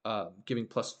giving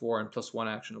 +4 and +1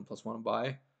 action and +1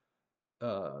 buy.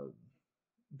 Uh,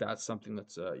 that's something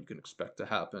that's you can expect to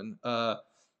happen.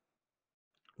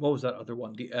 What was that other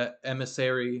one? The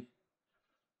Emissary.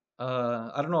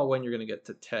 I don't know when you're gonna get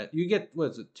to 10. You get,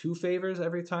 what is it, 2 favors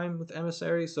every time with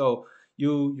Emissary? So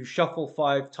you shuffle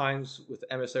 5 times with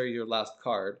Emissary your last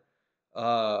card.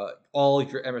 All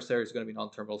of your Emissary is gonna be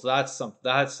non-terminal. So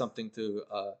that's something to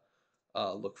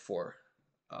look for.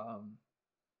 Um,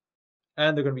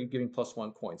 and they're gonna be giving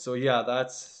 +1 coin. So yeah,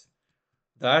 that's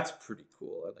pretty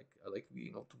cool. I like being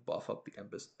able to buff up the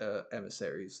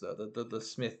emissaries, the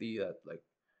smithy that like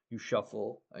you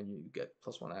shuffle and you get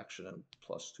 +1 action and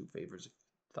 +2 favors if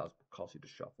that calls you to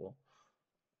shuffle.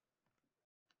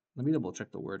 Let me double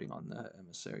check the wording on that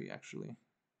emissary actually.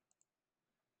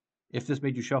 If this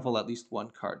made you shuffle at least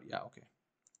 1 card, yeah, okay.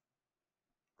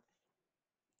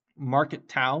 Market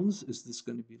towns, is this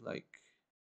going to be like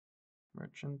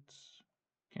merchant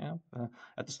camp?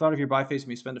 At the start of your buy phase, you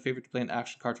may spend a favor to play an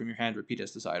action card from your hand. Repeat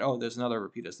as desired. Oh, there's another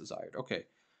repeat as desired. Okay,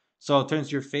 so it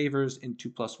turns your favors into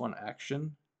 +1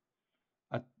 action,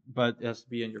 but it has to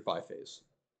be in your buy phase.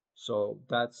 So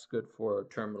that's good for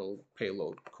terminal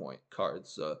payload coin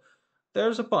cards.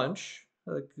 There's a bunch,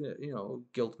 like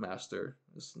Guildmaster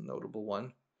is a notable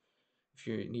one if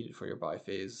you need it for your buy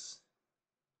phase.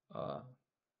 Uh,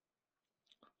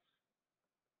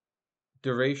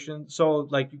 Duration. So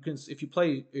like you can, if you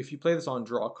play this on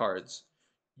draw cards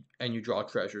and you draw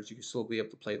treasures, you can still be able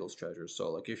to play those treasures.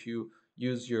 So like if you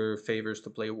use your favors to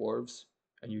play wharves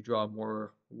and you draw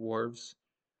more wharves,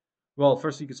 well,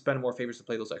 first you could spend more favors to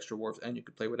play those extra wharves, and you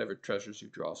could play whatever treasures you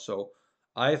draw. So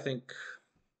I think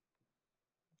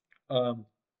um,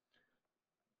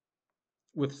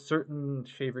 with certain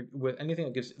favor, with anything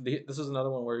that gives, this is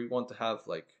another one where you want to have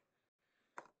like,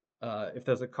 if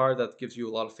there's a card that gives you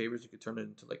a lot of favors, you could turn it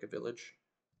into like a village.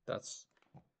 That's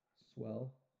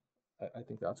swell. I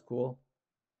think that's cool.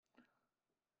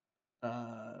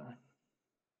 I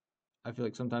feel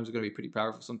like sometimes it's going to be pretty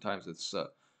powerful. Sometimes it's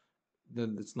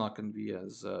then it's not going to be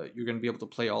as you're going to be able to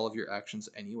play all of your actions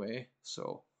anyway.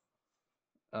 So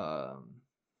um,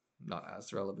 not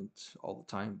as relevant all the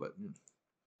time. But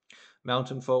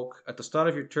Mountain Folk. At the start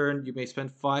of your turn, you may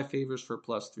spend 5 favors for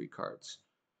 +3 cards.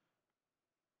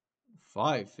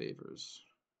 5 favors.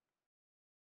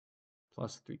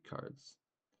 +3 cards.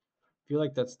 I feel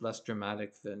like that's less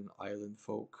dramatic than Island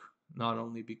Folk. Not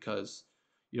only because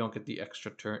you don't get the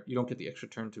extra turn,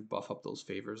 to buff up those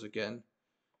favors again.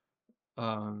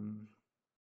 And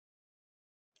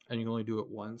you can only do it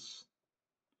once.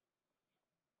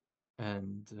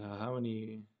 And how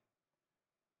many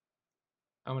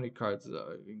cards?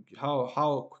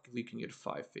 How quickly can you get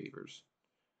 5 favors?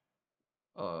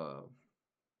 Uh,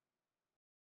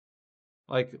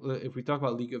 like if we talk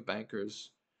about League of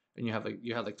Bankers, and you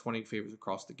had like 20 favors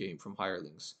across the game from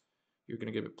hirelings, you're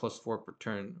gonna give it +4 per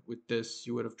turn. With this,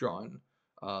 you would have drawn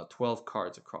 12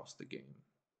 cards across the game.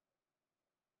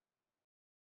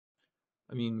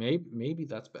 I mean, maybe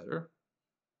that's better.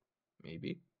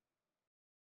 Maybe.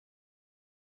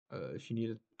 If you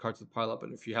needed cards to pile up,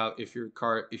 and if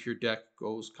your deck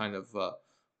goes kind of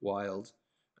wild,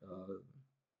 uh,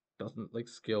 doesn't like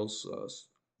scales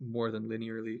more than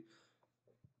linearly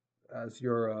as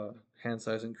your hand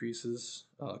size increases.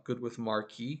 Good with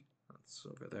Marquee. That's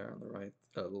over there on the right,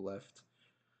 the left.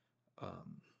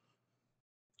 Um,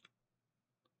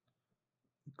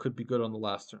 could be good on the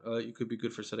last turn. You could be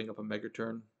good for setting up a mega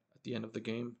turn at the end of the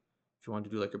game if you want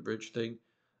to do like a bridge thing.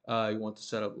 You want to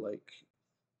set up like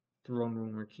Throne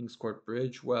Room or King's Court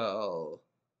Bridge. Well,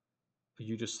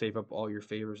 you just save up all your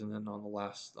favors, and then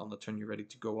on the turn you're ready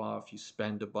to go off, you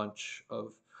spend a bunch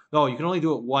of. No, you can only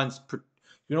do it once per.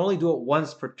 You can only do it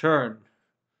once per turn.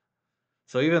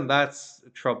 So even that's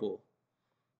trouble.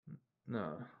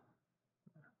 No,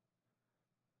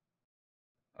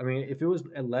 I mean if it was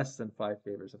less than 5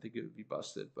 favors, I think it would be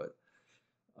busted. But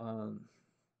um,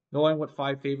 knowing what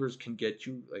 5 favors can get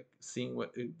you, like seeing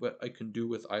what I can do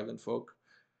with Island Folk.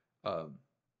 Um,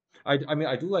 I mean,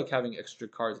 I do like having extra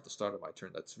cards at the start of my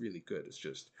turn. That's really good. It's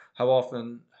just how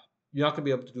often you're not gonna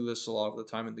be able to do this a lot of the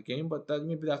time in the game, but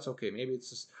maybe that's okay. Maybe it's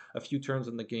just a few turns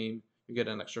in the game, you get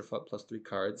an extra +3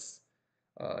 cards.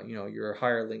 Your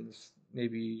hirelings.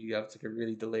 Maybe you have like a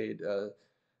really delayed. You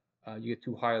get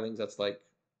 2 hirelings. That's like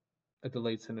a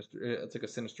delayed sinister. It's like a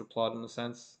sinister plot in a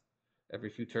sense. Every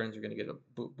few turns, you're gonna get a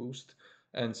boost.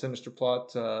 And sinister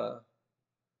plot.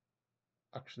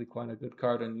 actually quite a good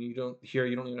card, and you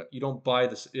don't buy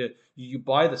this. You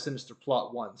buy the Sinister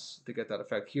Plot once to get that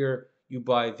effect. Here you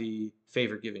buy the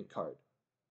Favor Giving card.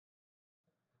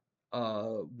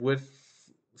 With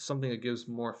something that gives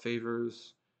more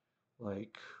favors,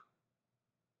 like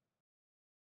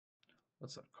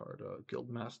what's that card?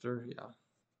 Guildmaster. Yeah,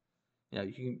 yeah.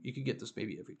 You can get this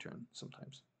maybe every turn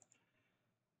sometimes.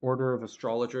 Order of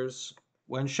Astrologers.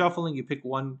 When shuffling, you pick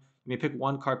one. You may pick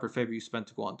one card per favor you spend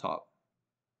to go on top.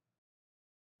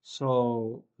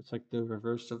 So it's like the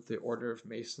reverse of the Order of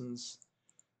Masons,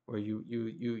 where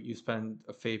you spend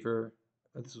a favor.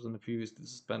 This was in the previous.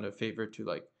 This spend a favor to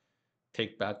like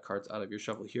take bad cards out of your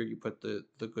shuffle. Here you put the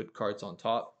good cards on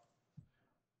top.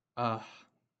 Uh,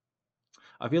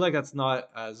 I feel like that's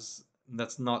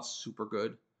not super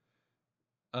good.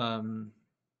 Um,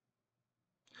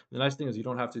 the nice thing is you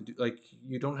don't have to do like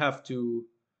you don't have to.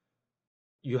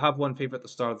 You have one favor at the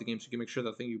start of the game, so you can make sure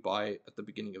that thing you buy at the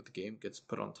beginning of the game gets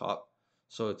put on top.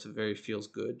 So it's a very feels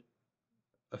good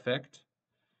effect.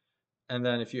 And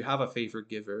then if you have a favor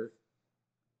giver,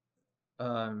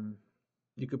 um,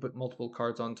 you could put multiple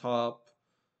cards on top.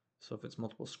 So if it's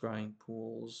multiple scrying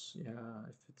pools, yeah.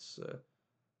 If it's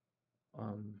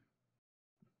um,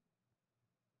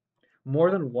 more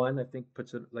than one, I think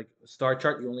puts it like star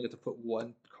chart. You only get to put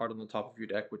one card on the top of your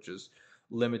deck, which is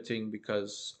limiting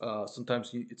because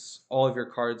sometimes it's all of your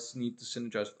cards need to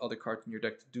synergize with other cards in your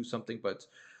deck to do something. But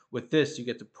with this, you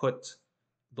get to put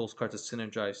those cards that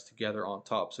synergize together on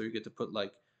top. So you get to put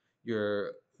like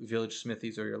your village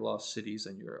smithies or your lost cities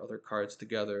and your other cards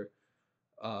together.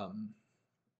 Um,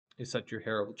 is that your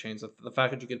Herald Chains? The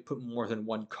fact that you can put more than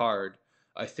one card,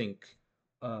 I think,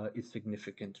 is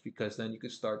significant because then you can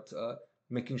start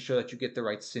making sure that you get the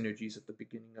right synergies at the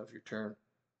beginning of your turn.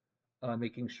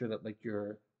 Making sure that like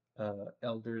your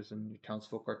elders and your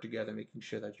townsfolk are together, making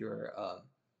sure that your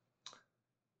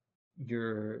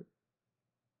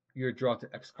your draw to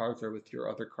X cards are with your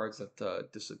other cards that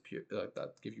disappear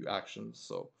that give you actions.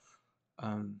 So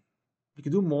um, you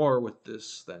can do more with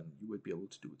this than you would be able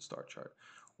to do with Star Chart.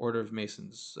 Order of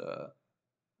Masons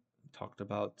talked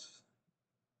about.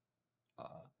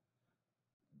 Uh,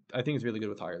 I think it's really good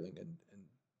with Hireling and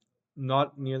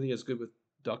not nearly as good with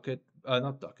Ducat.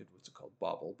 Not Ducat. What's it called?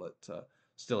 Bobble, but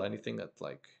still anything that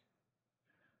like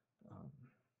um,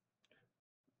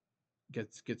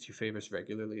 gets you favors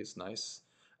regularly is nice.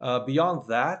 Beyond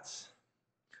that,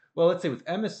 well, let's say with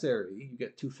Emissary, you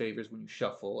get two favors when you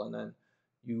shuffle, and then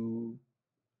you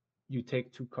you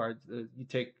take two cards. You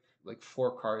take like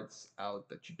four cards out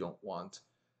that you don't want.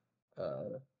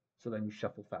 Uh, so then you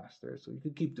shuffle faster. So you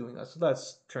could keep doing that. So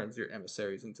that's turns your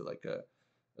emissaries into like a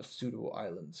pseudo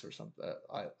islands or something.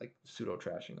 Like pseudo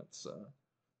trashing. That's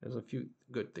there's a few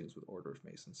good things with Order of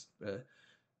Masons.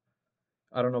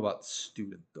 I don't know about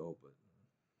student though, but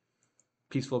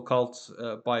peaceful cults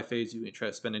by phase you try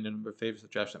to spend a number of favors to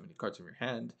trash that many cards in your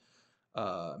hand.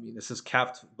 I mean, this is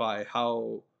capped by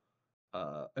how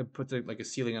it puts like a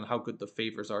ceiling on how good the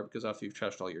favors are because after you've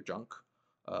trashed all your junk,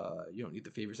 you don't need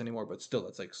the favors anymore. But still,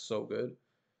 it's like so good.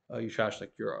 You trash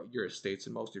like your estates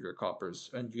and most of your coppers,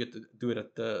 and you get to do it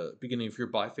at the beginning of your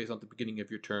buy phase, not the beginning of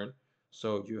your turn.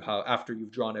 So you have after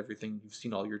you've drawn everything, you've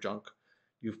seen all your junk,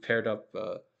 you've paired up,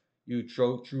 you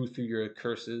drew through your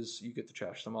curses, you get to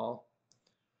trash them all.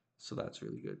 So that's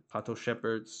really good. Pato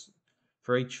Shepherds.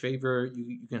 For each favor,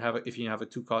 you can have if you have a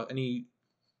two cost any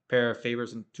pair of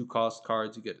favors and two cost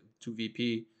cards, you get two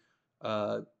VP.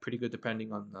 Pretty good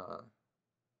depending on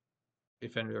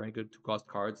if any are any good two cost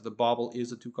cards. The Bauble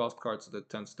is a two cost card, so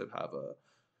that tends to have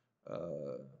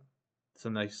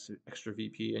some nice extra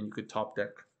VP, and you could top deck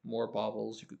more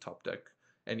Baubles. You could top deck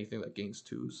anything that gains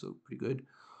two, so pretty good.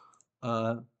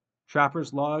 Uh,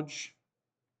 Trapper's Lodge,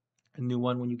 a new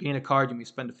one. When you gain a card, you may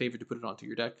spend a favor to put it onto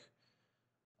your deck.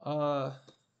 Uh,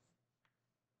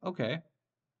 okay.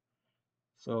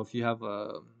 So if you have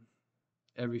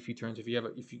every few turns, if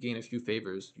you gain a few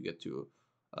favors, you get to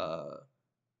uh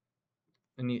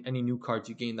any new cards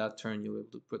you gain that turn, you'll be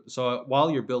able to put. So while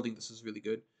you're building, this is really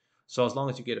good. So as long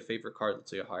as you get a favorite card,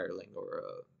 let's say a hireling or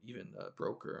even a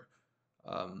broker,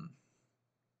 um,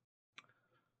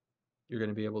 you're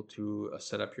going to be able to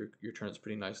set up your turns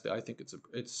pretty nicely. I think it's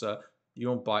you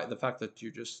don't buy the fact that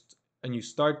you just and you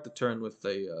start the turn with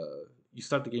a you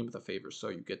start the game with a favor, so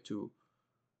you get to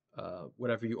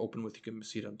whatever you open with, you can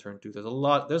see it on turn two. There's a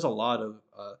lot of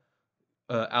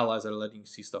allies that are letting you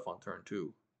see stuff on turn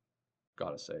two.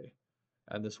 Gotta say,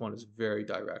 and this one is very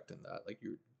direct in that, like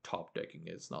you're top decking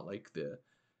it. It's not like the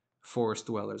Forest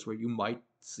Dwellers where you might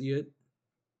see it.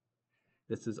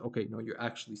 This is okay. No, you're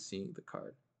actually seeing the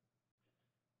card.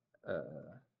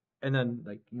 Uh, and then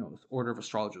like Order of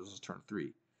Astrologers is turn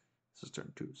 3. This is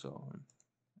turn 2. So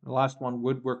the last one,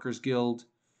 Woodworkers Guild.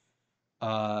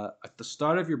 At the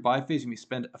start of your buy phase, you may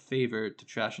spend a favor to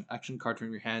trash an action card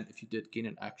from your hand. If you did, gain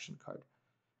an action card,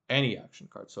 any action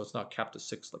card. So it's not capped to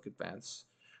 6 like Advance.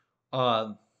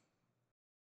 Um,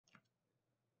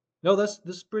 no, this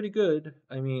is pretty good.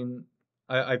 I mean,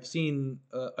 I've seen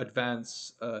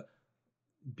Advance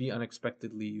be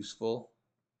unexpectedly useful,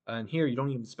 and here you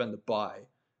don't even spend the buy.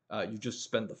 You just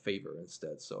spend the favor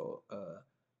instead. So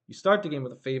you start the game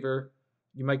with a favor.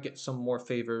 You might get some more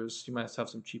favors. You might have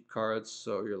some cheap cards,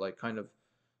 so you're like kind of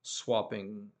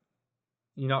swapping.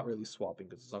 You're not really swapping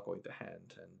because it's not going to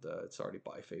hand, and it's already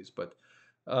buy phase. But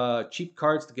cheap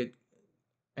cards to get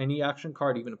any action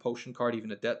card, even a potion card,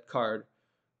 even a debt card.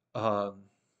 Um,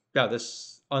 yeah,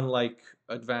 this unlike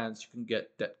Advance, you can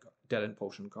get debt and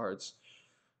potion cards.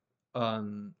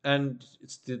 And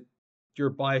it's your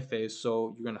buy phase,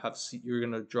 so you're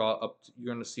gonna draw up.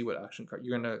 You're gonna see what action card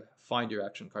you're gonna find your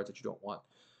action cards that you don't want.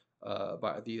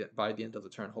 By the end of the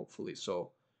turn, hopefully.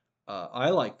 So, I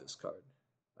like this card.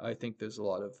 I think there's a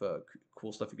lot of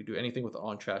cool stuff you could do. Anything with an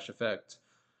on trash effect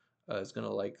is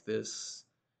gonna like this.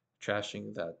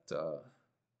 Trashing that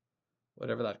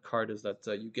whatever that card is that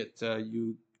you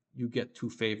get 2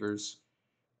 favors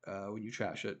when you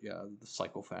trash it. Yeah, the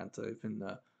Psychophant.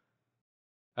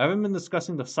 I haven't been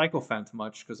discussing the Psychophant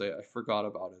much because I forgot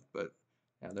about it, but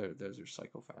yeah, there's your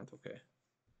Psychophant. Okay.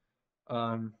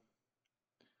 Um,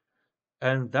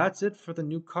 and that's it for the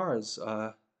new cars.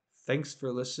 Thanks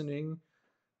for listening,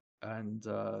 and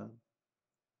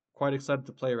quite excited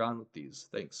to play around with these.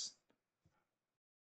 Thanks.